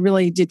non-sexual. And I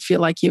really did feel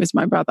like he was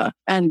my brother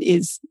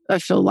I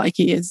feel like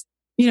he is,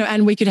 you know,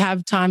 and we could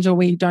have times where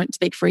we don't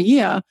speak for a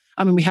year.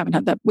 I mean, we haven't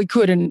had that. We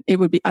could, and it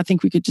would be, I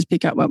think we could just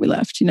pick up where we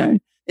left, you know,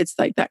 it's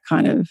like that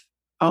kind of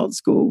old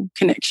school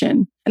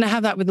connection. And I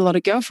have that with a lot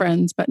of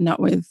girlfriends, but not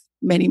with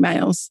many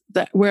males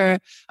where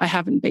I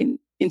haven't been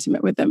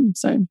intimate with them.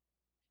 So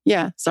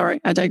yeah,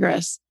 sorry, I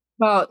digress.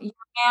 Well, your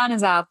man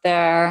is out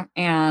there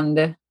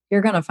and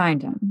you're going to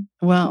find him.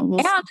 Well,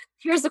 and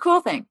here's the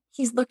cool thing.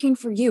 He's looking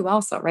for you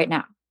also right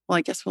now. Well,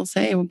 I guess we'll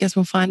see. I guess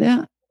we'll find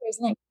out.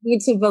 You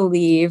need to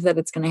believe that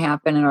it's going to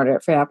happen in order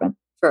for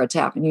it to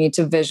happen. You need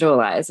to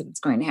visualize that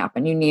it's going to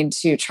happen. You need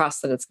to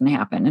trust that it's going to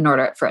happen in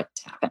order for it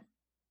to happen.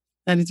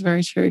 That is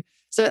very true.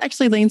 So it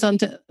actually leans on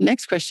to the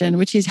next question,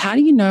 which is, how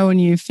do you know when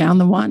you've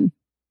found the one?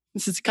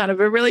 This is kind of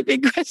a really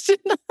big question.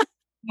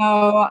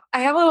 No, I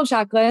have a little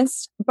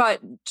checklist,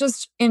 but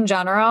just in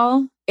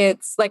general,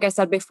 it's like I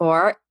said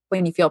before,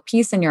 when you feel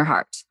peace in your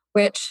heart,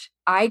 which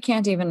I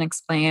can't even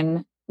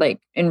explain like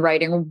in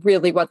writing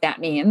really what that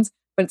means,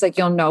 but it's like,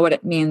 you'll know what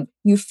it means.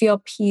 You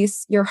feel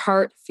peace. Your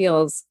heart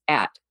feels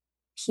at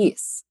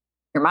peace.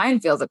 Your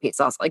mind feels at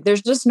peace also. Like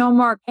there's just no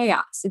more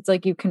chaos. It's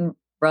like you can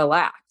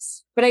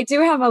relax. But I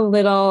do have a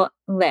little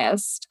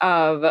list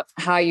of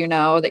how you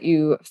know that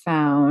you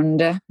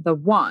found the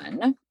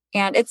one.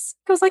 And it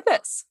goes like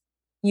this.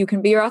 You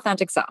can be your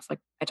authentic self, like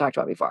I talked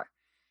about before.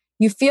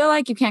 You feel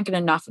like you can't get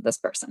enough of this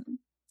person.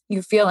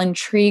 You feel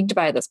intrigued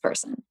by this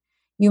person.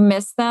 You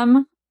miss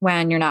them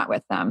when you're not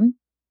with them.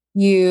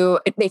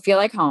 They feel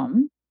like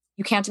home.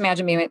 You can't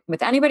imagine being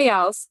with anybody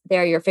else.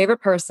 They're your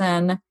favorite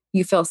person.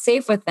 You feel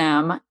safe with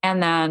them.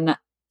 And then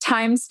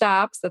time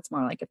stops. That's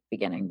more like at the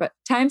beginning, but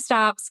time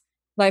stops.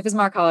 Life is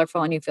more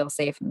colorful and you feel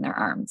safe in their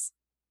arms.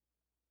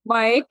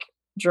 Mic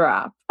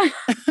drop.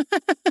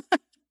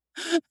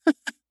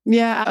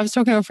 Yeah, I was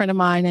talking to a friend of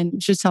mine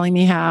and she was telling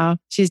me how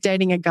she's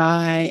dating a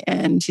guy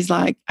and she's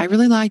like, I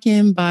really like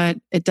him, but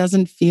it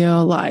doesn't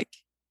feel like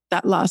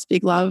that last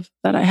big love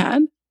that I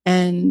had.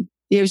 And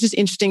it was just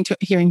interesting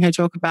hearing her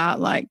talk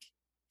about like,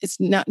 it's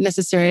not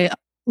necessarily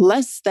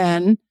less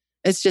than,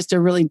 it's just a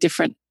really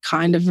different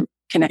kind of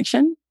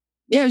connection.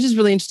 Yeah, it was just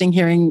really interesting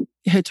hearing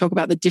her talk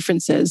about the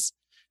differences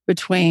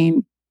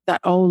between that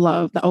old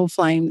love, the old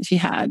flame that she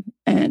had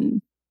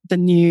and the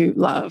new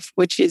love,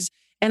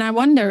 and I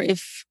wonder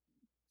if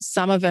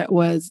some of it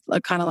was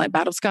like, kind of like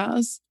battle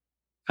scars,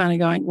 kind of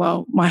going,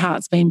 well, my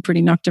heart's been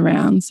pretty knocked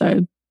around.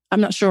 So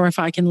I'm not sure if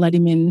I can let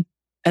him in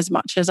as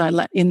much as I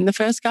let in the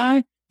first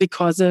guy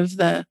because of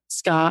the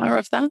scar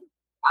of that.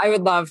 I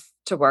would love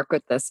to work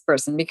with this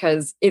person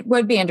because it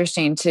would be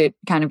interesting to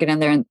kind of get in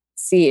there and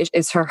see,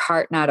 is her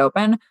heart not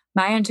open?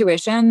 My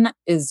intuition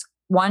is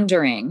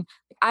wondering,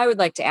 I would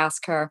like to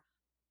ask her,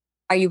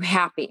 are you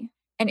happy?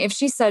 And if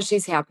she says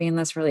she's happy in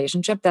this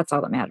relationship, that's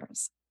all that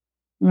matters.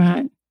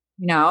 Right.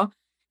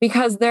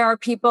 Because there are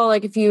people,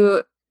 like if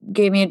you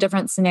gave me a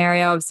different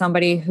scenario of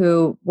somebody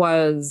who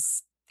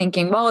was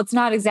thinking, well, it's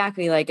not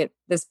exactly like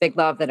this big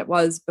love that it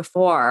was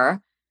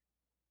before.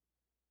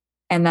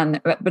 And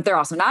then, but they're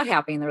also not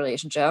happy in the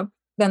relationship,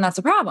 then that's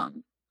a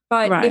problem.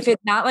 But if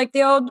it's not like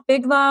the old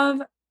big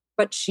love,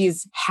 but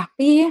she's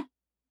happy,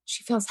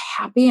 she feels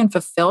happy and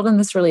fulfilled in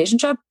this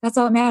relationship, that's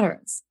all that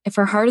matters. If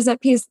her heart is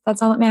at peace,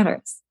 that's all that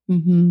matters.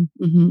 Mm-hmm,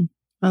 mm-hmm.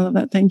 I love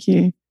that. Thank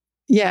you.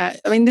 Yeah.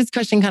 I mean, this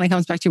question kind of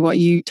comes back to what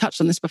you touched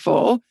on this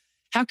before.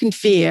 How can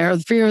fear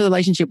of the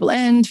relationship will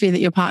end, fear that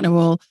your partner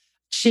will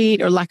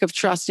cheat or lack of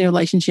trust in a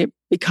relationship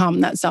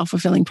become that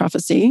self-fulfilling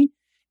prophecy?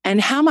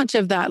 And how much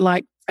of that,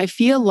 like, I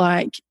feel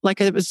like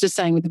I was just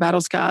saying with the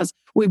battle scars,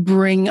 we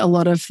bring a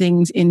lot of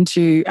things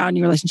into our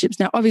new relationships.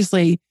 Now,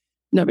 obviously,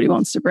 nobody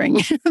wants to bring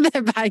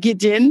their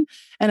baggage in.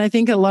 And I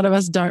think a lot of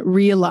us don't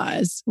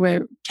realize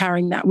we're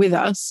carrying that with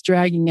us,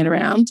 dragging it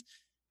around.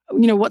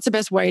 What's the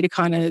best way to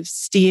kind of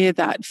steer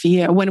that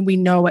fear when we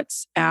know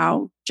it's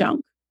our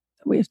junk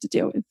that we have to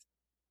deal with?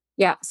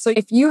 Yeah. So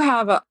if you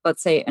have,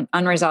 let's say, an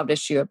unresolved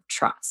issue of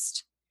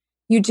trust,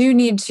 you do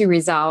need to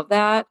resolve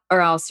that,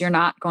 or else you're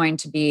not going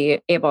to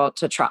be able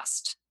to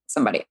trust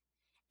somebody.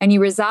 And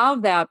you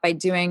resolve that by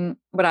doing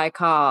what I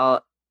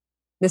call,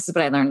 this is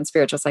what I learned in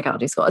spiritual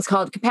psychology school. It's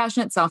called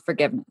compassionate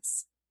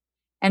self-forgiveness.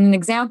 And an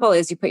example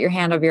is you put your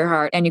hand over your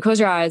heart and you close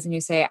your eyes and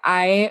you say,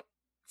 I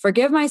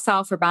forgive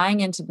myself for buying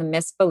into the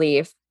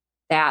misbelief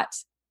that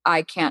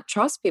I can't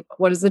trust people.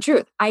 What is the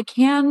truth? I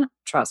can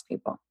trust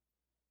people.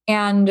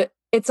 And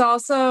it's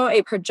also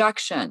a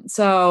projection.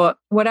 So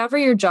whatever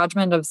your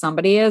judgment of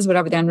somebody is,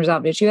 whatever the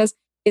unresolved issue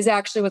is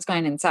actually what's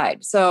going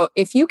inside. So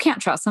if you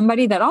can't trust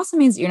somebody, that also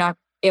means that you're not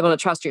able to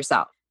trust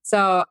yourself.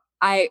 So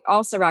I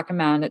also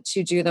recommend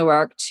to do the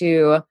work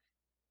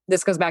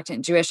this goes back to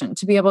intuition,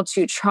 to be able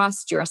to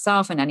trust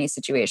yourself in any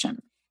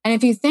situation. And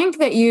if you think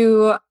that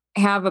you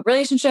have a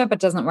relationship, it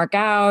doesn't work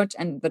out,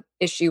 and the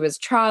issue is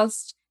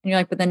trust, and you're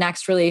like, but the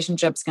next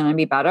relationship's going to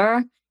be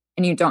better,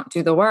 and you don't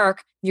do the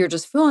work, you're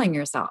just fooling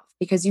yourself,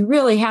 because you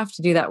really have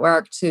to do that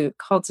work to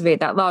cultivate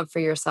that love for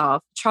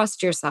yourself,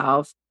 trust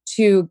yourself,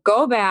 to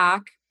go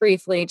back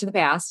briefly to the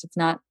past. It's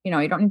not, you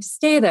don't need to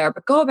stay there,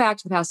 but go back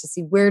to the past to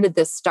see, where did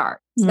this start,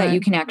 so that you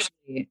can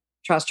actually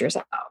trust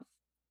yourself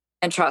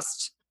and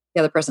trust the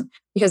other person.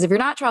 Because if you're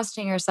not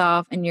trusting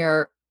yourself and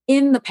you're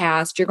in the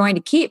past, you're going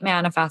to keep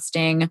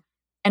manifesting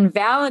and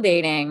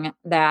validating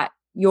that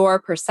your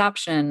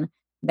perception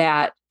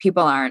that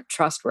people aren't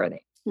trustworthy.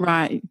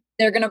 Right.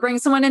 They're going to bring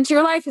someone into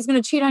your life who's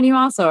going to cheat on you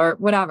also, or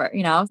whatever.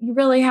 You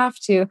really have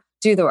to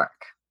do the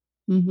work.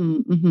 Mm-hmm,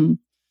 mm-hmm.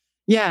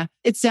 Yeah.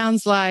 It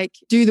sounds like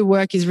do the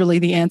work is really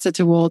the answer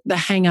to all the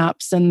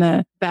hang-ups and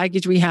the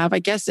baggage we have. I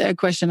guess a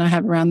question I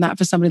have around that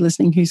for somebody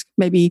listening who's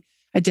maybe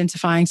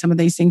identifying some of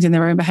these things in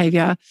their own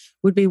behavior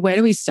would be, where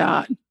do we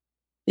start?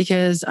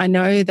 Because I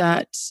know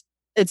that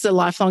it's a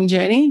lifelong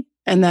journey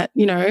and that,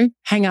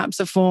 hang-ups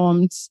are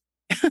formed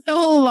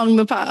all along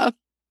the path.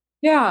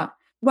 Yeah.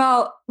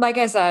 Well, like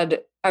I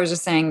said, I was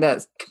just saying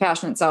that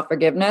compassionate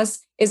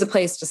self-forgiveness is a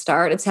place to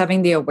start. It's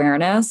having the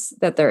awareness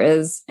that there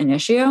is an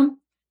issue.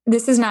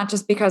 This is not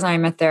just because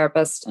I'm a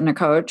therapist and a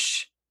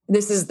coach.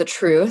 This is the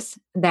truth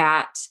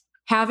that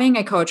having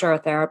a coach or a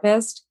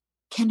therapist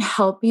can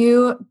help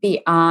you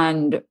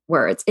beyond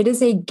words. It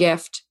is a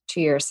gift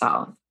to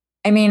yourself.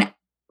 I mean,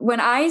 when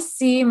I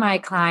see my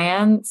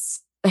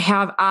clients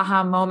have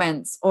aha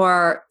moments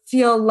or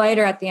feel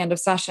lighter at the end of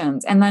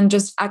sessions and then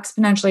just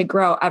exponentially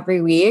grow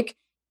every week,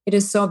 it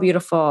is so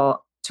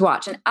beautiful to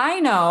watch. And I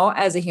know,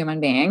 as a human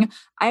being,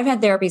 I've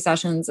had therapy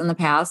sessions in the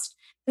past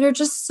that are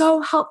just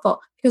so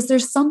helpful, because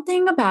there's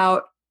something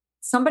about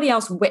somebody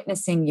else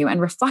witnessing you and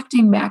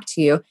reflecting back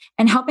to you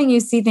and helping you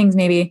see things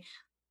maybe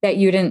that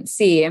you didn't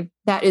see,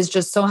 that is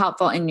just so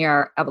helpful in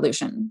your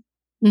evolution.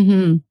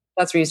 Mm-hmm.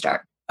 That's where you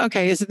start.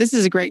 Okay. So this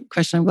is a great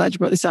question. I'm glad you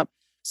brought this up.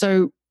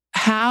 So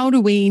how do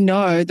we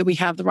know that we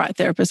have the right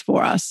therapist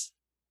for us?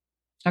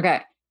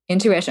 Okay.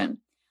 Intuition.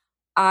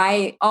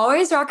 I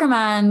always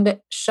recommend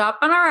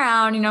shopping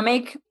around,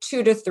 make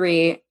 2 to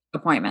 3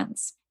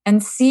 appointments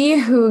and see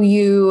who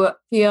you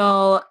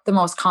feel the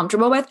most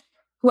comfortable with.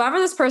 Whoever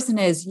this person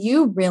is,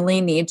 you really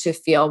need to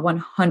feel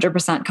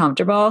 100%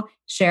 comfortable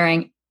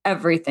sharing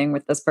everything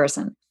with this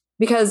person,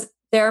 because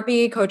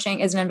therapy coaching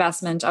is an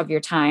investment of your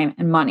time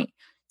and money.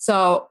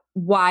 So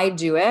why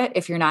do it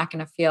if you're not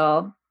going to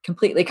feel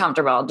completely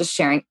comfortable just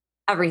sharing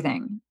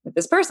everything with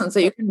this person? So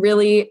you can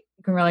really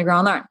grow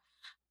and learn.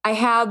 I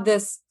had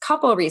this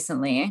couple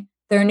recently.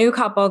 They're a new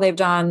couple. They've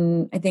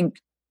done, I think,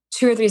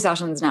 2 or 3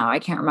 sessions now. I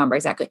can't remember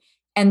exactly.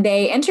 And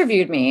they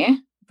interviewed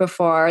me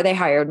before they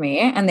hired me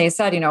and they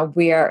said,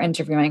 we are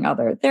interviewing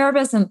other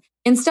therapists. And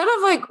instead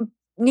of like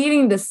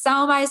needing to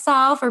sell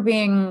myself or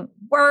being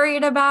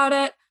worried about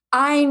it,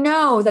 I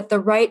know that the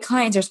right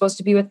clients are supposed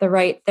to be with the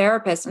right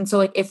therapist. And so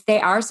like, if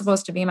they are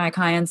supposed to be my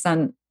clients,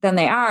 then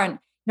they are. And,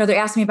 they're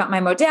asking me about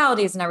my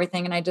modalities and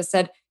everything. And I just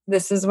said,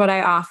 this is what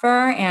I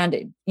offer.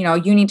 And,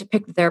 you need to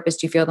pick the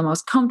therapist you feel the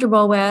most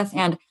comfortable with.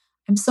 And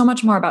I'm so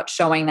much more about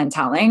showing than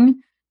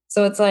telling.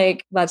 So it's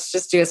like, let's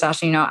just do a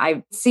session.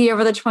 I see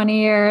over the 20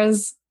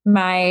 years,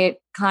 my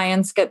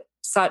clients get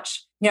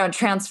such,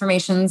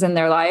 transformations in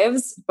their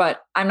lives,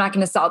 but I'm not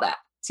going to sell that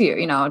to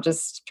you,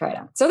 just try it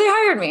out. So they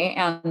hired me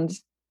and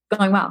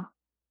going well.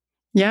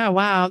 Yeah.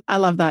 Wow. I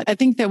love that. I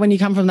think that when you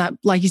come from that,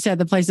 like you said,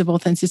 the place of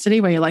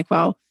authenticity where you're like,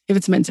 well, if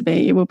it's meant to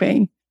be, it will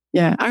be.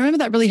 Yeah. I remember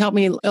that really helped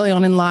me early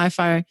on in life.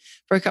 I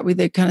broke up with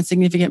a kind of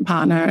significant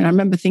partner. And I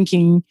remember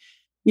thinking,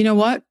 you know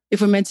what?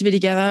 If we're meant to be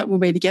together, we'll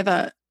be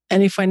together.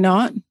 And if we're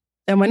not,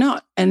 then we're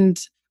not. And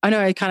I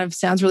know it kind of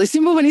sounds really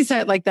simple when you say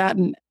it like that.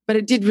 But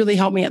it did really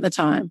help me at the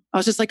time. I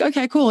was just like,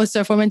 okay, cool. So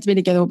if we're meant to be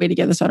together, we'll be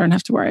together. So I don't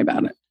have to worry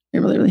about it. It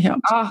really, really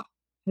helped. Oh,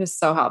 it is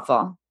so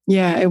helpful.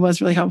 Yeah, it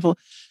was really helpful.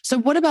 So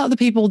what about the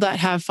people that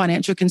have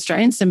financial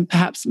constraints and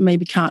perhaps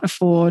maybe can't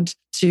afford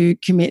to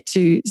commit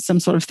to some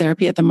sort of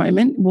therapy at the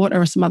moment? What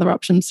are some other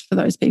options for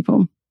those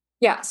people?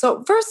 Yeah.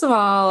 So first of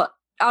all,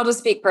 I'll just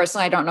speak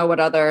personally. I don't know what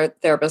other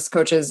therapist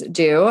coaches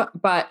do,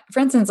 but for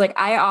instance, like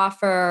I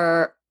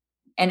offer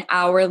an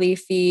hourly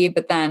fee,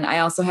 but then I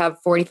also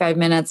have 45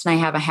 minutes and I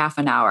have a half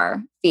an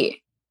hour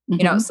fee.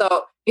 Mm-hmm.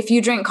 So if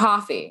you drink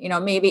coffee,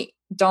 maybe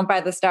don't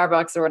buy the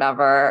Starbucks or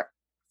whatever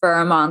for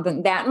a month,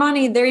 and that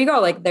money, there you go.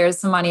 Like there's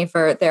some money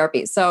for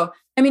therapy. So,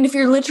 I mean, if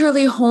you're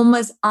literally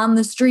homeless on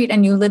the street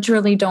and you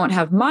literally don't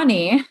have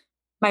money,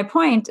 my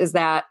point is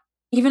that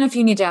even if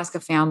you need to ask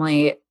a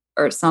family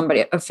or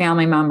somebody, a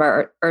family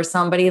member or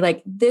somebody,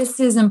 like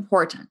this is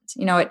important.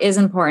 It is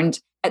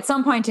important at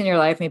some point in your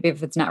life, maybe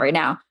if it's not right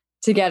now,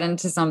 to get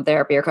into some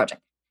therapy or coaching.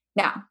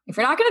 Now, if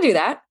you're not going to do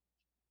that,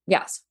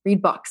 yes,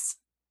 read books,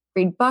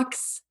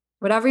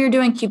 whatever you're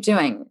doing, keep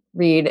doing.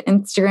 Read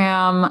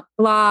Instagram,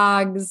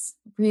 blogs,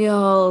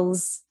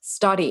 reels,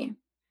 study.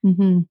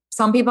 Mm-hmm.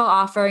 Some people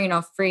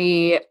offer,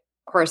 free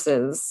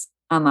courses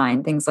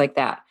online, things like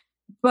that.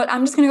 But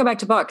I'm just going to go back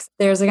to books.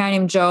 There's a guy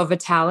named Joe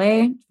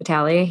Vitale.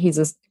 He's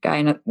this guy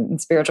in the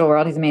spiritual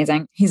world. He's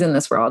amazing. He's in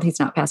this world. He's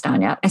not passed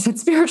on yet. I said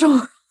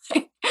spiritual.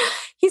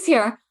 He's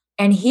here.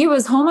 And he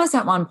was homeless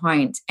at one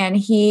point. And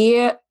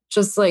he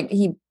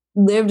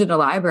lived in a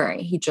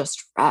library. He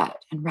just read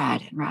and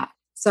read and read.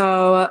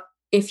 So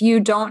if you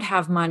don't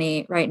have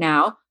money right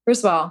now,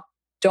 first of all,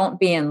 don't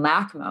be in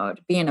lack mode,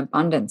 be in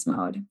abundance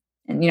mode.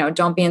 And,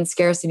 don't be in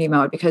scarcity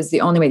mode, because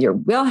the only way you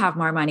will have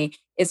more money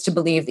is to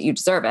believe that you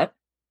deserve it.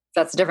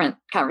 That's a different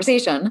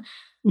conversation.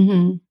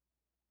 Mm-hmm.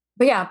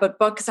 But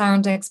books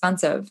aren't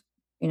expensive.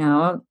 There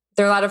are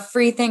a lot of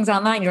free things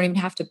online. You don't even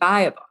have to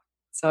buy a book.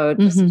 So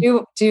just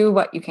do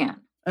what you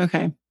can.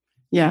 Okay.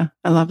 Yeah,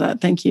 I love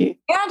that. Thank you.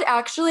 And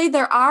actually,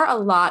 there are a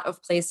lot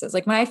of places.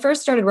 Like when I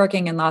first started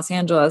working in Los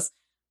Angeles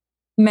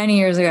many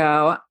years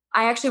ago,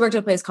 I actually worked at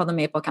a place called the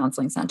Maple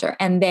Counseling Center,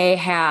 and they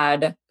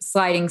had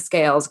sliding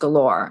scales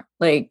galore.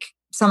 Like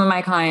some of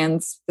my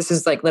clients, this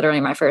is like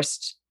literally my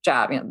first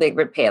job, they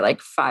would pay like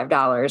 $5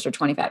 or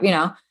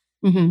 $25,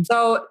 Mm-hmm.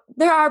 So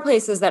there are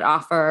places that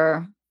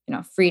offer,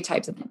 free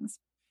types of things.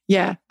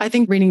 Yeah, I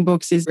think reading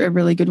books is a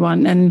really good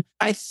one. And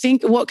I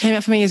think what came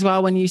up for me as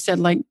well when you said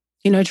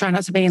try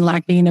not to be in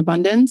lack, be in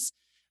abundance.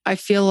 I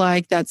feel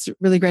like that's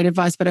really great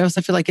advice, but I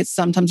also feel like it's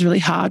sometimes really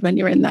hard when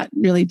you're in that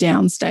really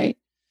down state.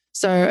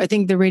 So I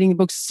think the reading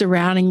books,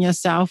 surrounding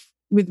yourself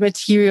with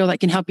material that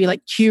can help you,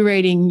 like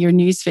curating your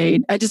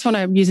newsfeed. I just want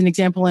to use an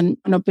example and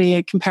not be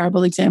a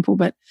comparable example,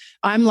 but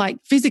I'm like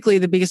physically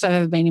the biggest I've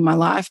ever been in my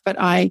life, but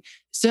I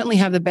certainly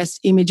have the best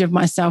image of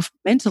myself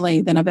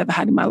mentally than I've ever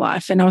had in my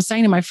life. And I was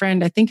saying to my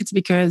friend, I think it's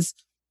because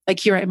I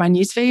curate my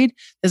newsfeed.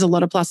 There's a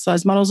lot of plus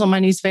size models on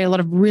my newsfeed, a lot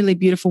of really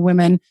beautiful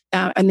women.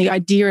 And the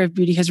idea of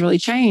beauty has really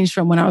changed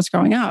from when I was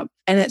growing up.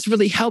 And it's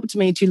really helped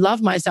me to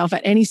love myself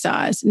at any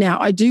size.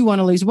 Now, I do want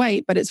to lose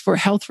weight, but it's for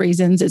health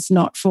reasons. It's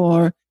not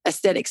for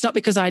aesthetics, not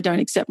because I don't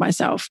accept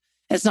myself.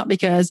 It's not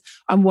because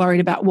I'm worried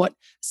about what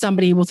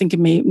somebody will think of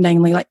me,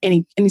 namely like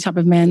any type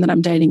of man that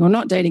I'm dating or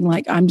not dating.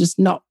 Like I'm just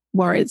not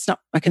worried. It's not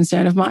a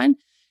concern of mine.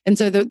 And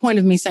so the point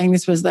of me saying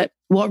this was that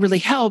what really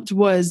helped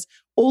was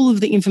all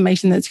of the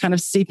information that's kind of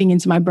seeping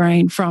into my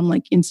brain from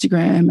like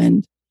Instagram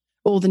and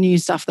all the new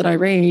stuff that I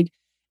read.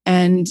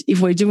 And if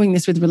we're doing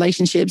this with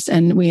relationships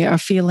and we are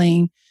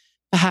feeling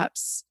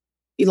perhaps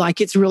like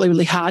it's really,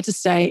 really hard to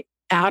stay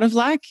out of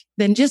lack,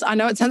 then I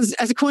know it sounds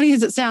as corny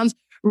as it sounds,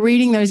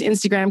 reading those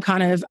Instagram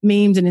kind of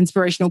memes and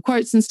inspirational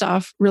quotes and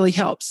stuff really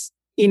helps.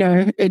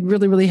 It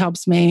really, really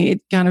helps me.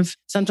 It kind of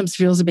sometimes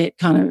feels a bit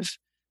kind of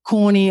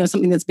corny or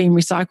something that's been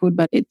recycled,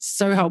 but it's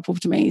so helpful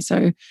to me.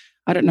 So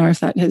I don't know if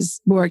that has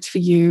worked for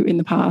you in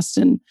the past,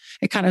 and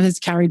it kind of has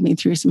carried me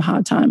through some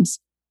hard times.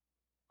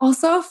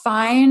 Also,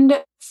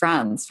 find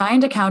friends,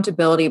 find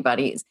accountability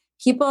buddies,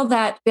 people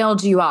that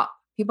build you up,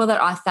 people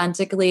that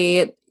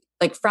authentically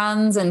like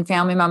friends and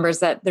family members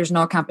that there's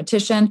no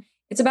competition.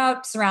 It's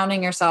about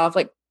surrounding yourself,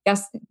 like,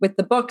 yes, with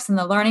the books and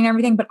the learning and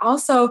everything, but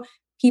also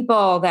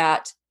people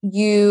that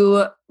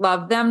you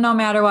love them no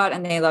matter what,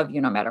 and they love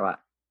you no matter what.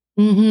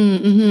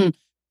 Mm-hmm, mm-hmm.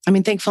 I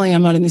mean, thankfully,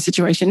 I'm not in this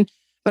situation,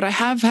 but I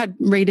have had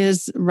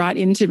readers write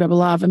into Rebel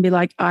Love and be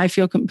like, I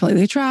feel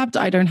completely trapped.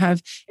 I don't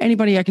have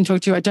anybody I can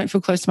talk to. I don't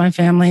feel close to my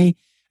family.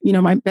 You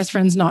know, my best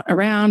friend's not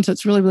around. So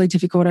it's really, really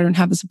difficult. I don't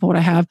have the support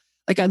I have.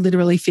 Like, I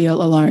literally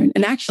feel alone.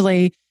 And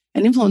actually,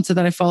 an influencer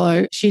that I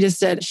follow, she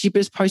just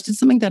posted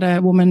something that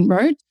a woman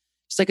wrote.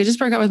 She's like, I just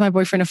broke up with my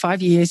boyfriend of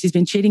 5 years. He's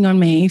been cheating on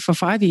me for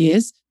 5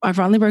 years. I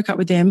finally broke up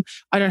with him.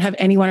 I don't have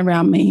anyone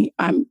around me.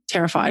 I'm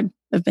terrified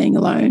of being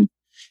alone.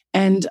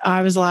 And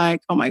I was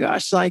like, oh my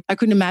gosh, like I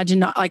couldn't imagine,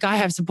 like I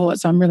have support.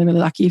 So I'm really, really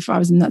lucky if I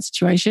was in that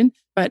situation.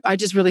 But I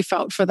just really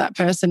felt for that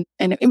person.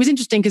 And it was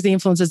interesting because the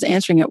influencer's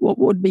answering it. What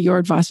would be your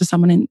advice for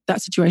someone in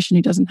that situation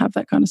who doesn't have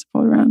that kind of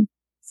support around?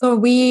 So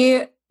we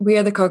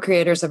are the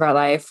co-creators of our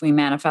life. We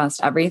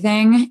manifest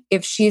everything.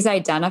 If she's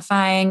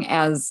identifying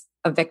as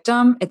a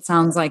victim, it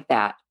sounds like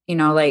that, you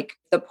know, like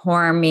the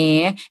poor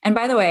me. And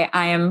by the way,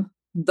 I am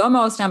the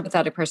most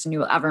empathetic person you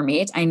will ever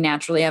meet. I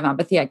naturally have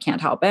empathy. I can't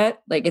help it.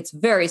 Like, it's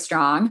very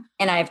strong,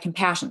 and I have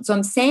compassion. So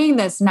I'm saying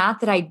this not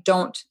that I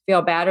don't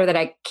feel bad or that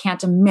I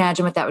can't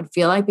imagine what that would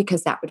feel like,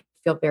 because that would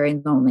feel very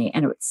lonely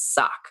and it would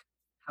suck.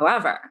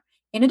 However,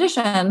 in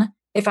addition,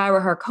 if I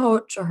were her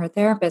coach or her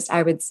therapist,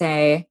 I would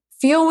say,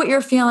 feel what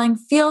you're feeling,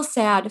 feel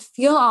sad,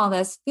 feel all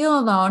this, feel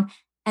alone,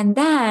 and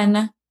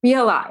then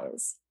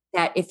realize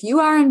that if you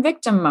are in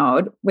victim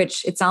mode,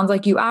 which it sounds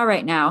like you are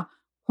right now,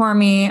 poor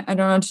me, I don't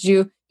know what to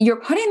do,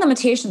 you're putting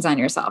limitations on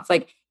yourself.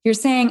 Like, you're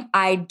saying,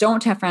 I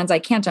don't have friends, I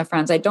can't have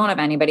friends, I don't have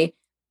anybody.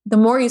 The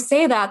more you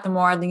say that, the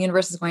more the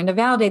universe is going to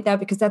validate that,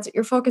 because that's what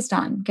you're focused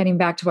on, getting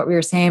back to what we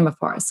were saying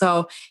before.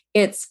 So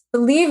it's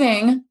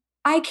believing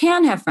I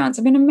can have friends.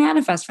 I'm going to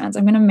manifest friends.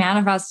 I'm going to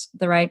manifest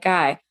the right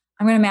guy.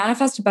 I'm going to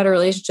manifest a better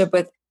relationship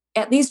with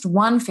at least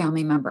one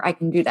family member. I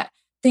can do that.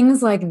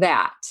 Things like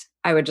that,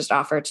 I would just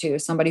offer to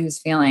somebody who's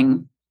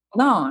feeling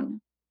alone.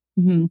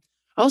 Mm-hmm.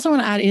 I also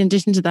want to add, in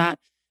addition to that,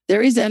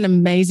 there is an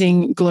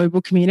amazing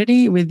global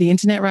community with the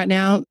internet right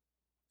now.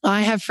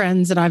 I have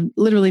friends that I've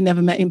literally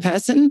never met in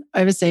person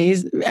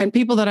overseas, and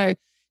people that I,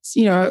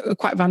 you know, are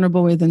quite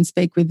vulnerable with and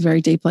speak with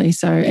very deeply.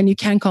 So, and you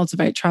can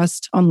cultivate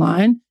trust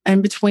online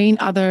and between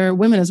other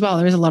women as well.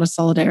 There is a lot of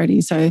solidarity.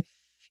 So,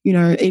 you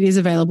know, it is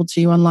available to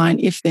you online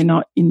if they're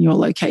not in your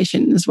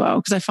location as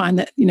well. Because I find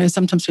that, you know,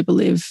 sometimes people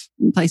live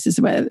in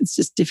places where it's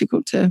just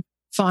difficult to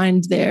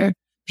find their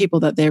people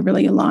that they're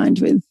really aligned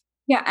with.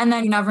 Yeah. And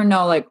then you never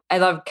know, like, I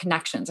love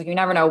connections. Like, you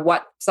never know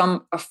what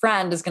a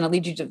friend is going to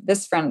lead you to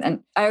this friend.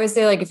 And I always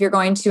say, like, if you're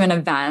going to an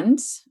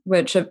event,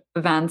 which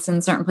events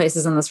in certain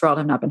places in this world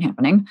have not been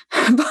happening,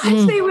 but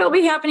they will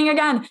be happening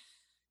again.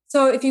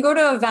 So if you go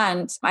to an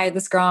event, I had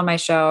this girl on my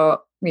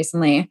show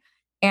recently,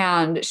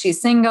 and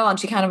she's single, and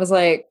she kind of was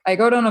like, I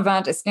go to an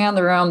event, I scan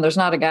the room, there's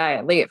not a guy,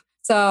 I leave.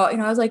 So, you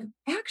know, I was like,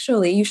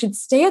 actually, you should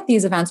stay at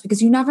these events,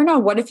 because you never know.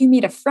 What if you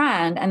meet a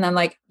friend and then,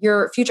 like,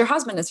 your future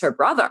husband is her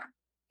brother,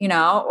 you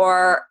know,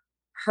 or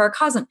her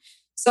cousin.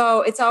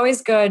 So it's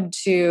always good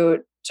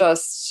to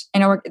just, I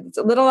know it's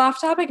a little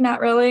off topic,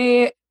 not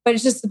really, but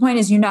it's just, the point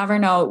is, you never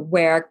know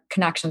where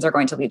connections are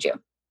going to lead you.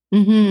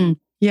 Mm-hmm.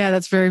 Yeah,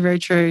 that's very, very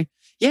true.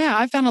 Yeah,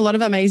 I found a lot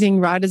of amazing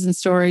writers and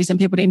stories and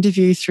people to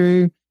interview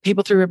through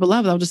Rebel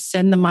Love. They'll just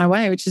send them my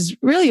way, which is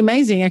really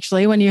amazing,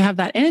 actually, when you have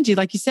that energy.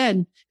 Like you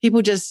said,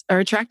 people just are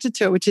attracted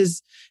to it, which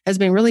has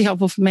been really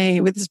helpful for me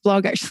with this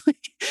blog, actually.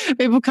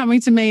 People coming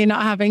to me and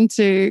not having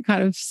to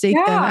kind of seek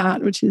them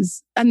out,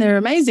 and they're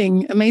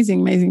amazing,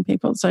 amazing, amazing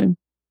people. So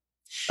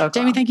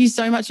Jamie, thank you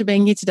so much for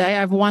being here today. I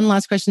have one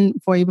last question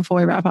for you before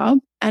we wrap up.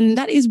 And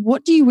that is,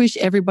 what do you wish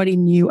everybody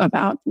knew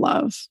about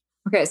love?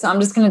 Okay, so I'm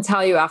just going to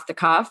tell you off the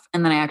cuff,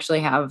 and then I actually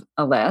have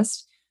a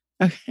list.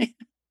 Okay.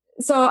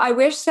 So I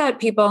wish that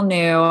people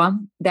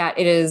knew that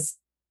it is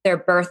their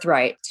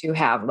birthright to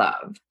have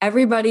love.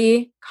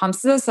 Everybody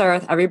comes to this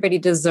earth, everybody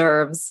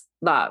deserves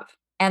love,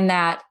 and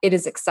that it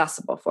is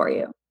accessible for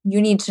you.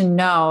 You need to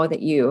know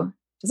that you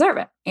deserve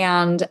it.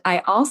 And I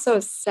also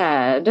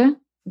said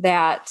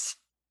that,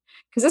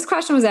 because this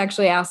question was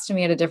actually asked to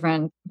me at a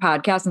different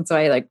podcast, and so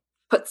I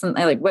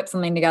whipped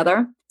something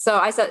together. So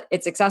I said,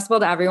 it's accessible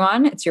to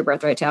everyone. It's your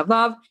birthright to have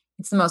love.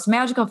 It's the most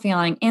magical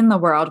feeling in the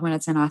world when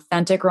it's an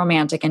authentic,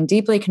 romantic, and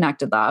deeply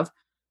connected love.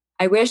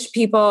 I wish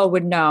people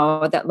would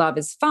know that love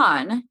is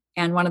fun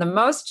and one of the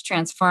most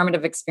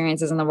transformative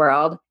experiences in the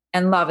world,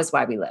 and love is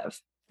why we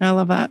live. I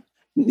love that.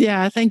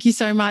 Yeah, thank you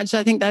so much.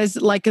 I think that is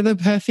like the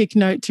perfect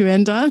note to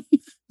end on.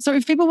 So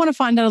if people want to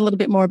find out a little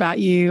bit more about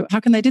you,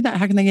 how can they do that?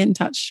 How can they get in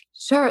touch?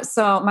 Sure.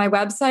 So my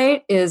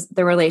website is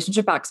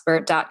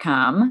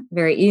therelationshipexpert.com.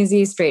 Very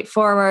easy,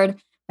 straightforward.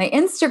 My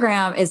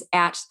Instagram is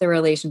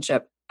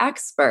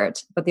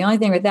 @therelationshipexpert. But the only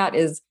thing with that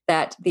is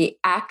that the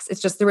X, it's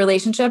just the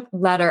relationship,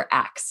 letter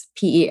X,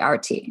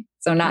 PERT.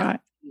 So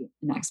not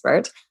an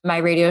expert. My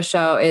radio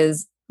show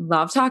is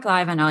Love Talk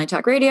Live on LA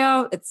Talk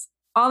Radio.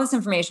 All this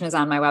information is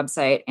on my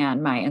website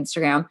and my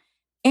Instagram.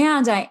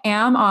 And I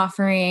am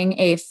offering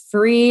a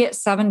free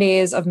 7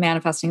 days of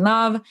manifesting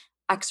love,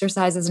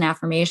 exercises and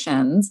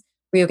affirmations,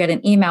 where you'll get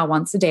an email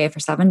once a day for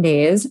 7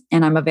 days,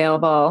 and I'm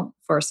available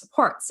for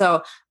support.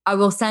 So I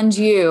will send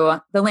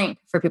you the link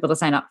for people to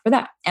sign up for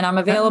that. And I'm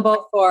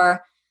available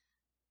for,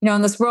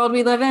 in this world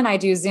we live in, I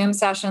do Zoom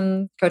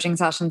sessions, coaching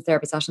sessions,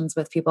 therapy sessions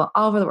with people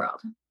all over the world.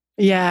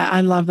 Yeah,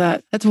 I love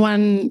that. That's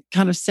one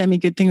kind of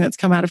semi-good thing that's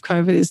come out of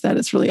COVID, is that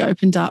it's really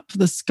opened up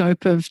the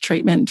scope of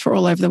treatment for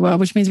all over the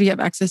world, which means we have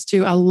access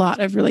to a lot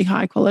of really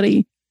high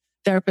quality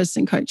therapists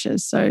and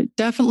coaches. So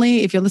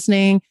definitely, if you're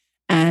listening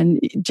and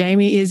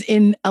Jamie is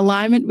in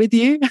alignment with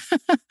you,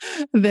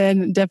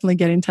 then definitely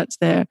get in touch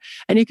there.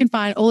 And you can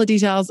find all the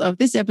details of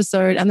this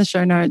episode and the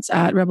show notes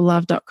at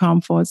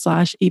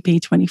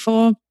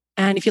rebellove.com/EP24.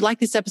 And if you like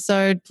this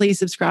episode, please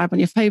subscribe on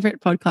your favorite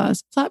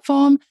podcast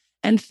platform.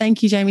 And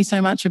thank you, Jamie, so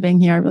much for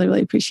being here. I really,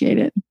 really appreciate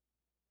it.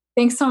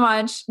 Thanks so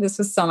much. This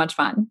was so much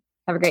fun.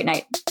 Have a great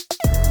night.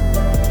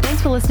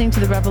 Thanks for listening to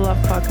the Rebel Love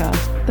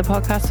Podcast, the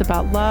podcast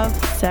about love,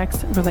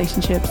 sex,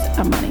 relationships,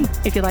 and money.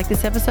 If you like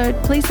this episode,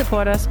 please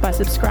support us by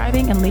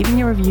subscribing and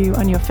leaving a review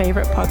on your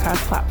favorite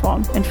podcast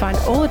platform. And find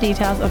all the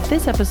details of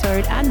this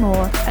episode and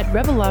more at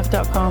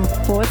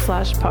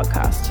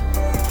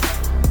rebellove.com/podcast.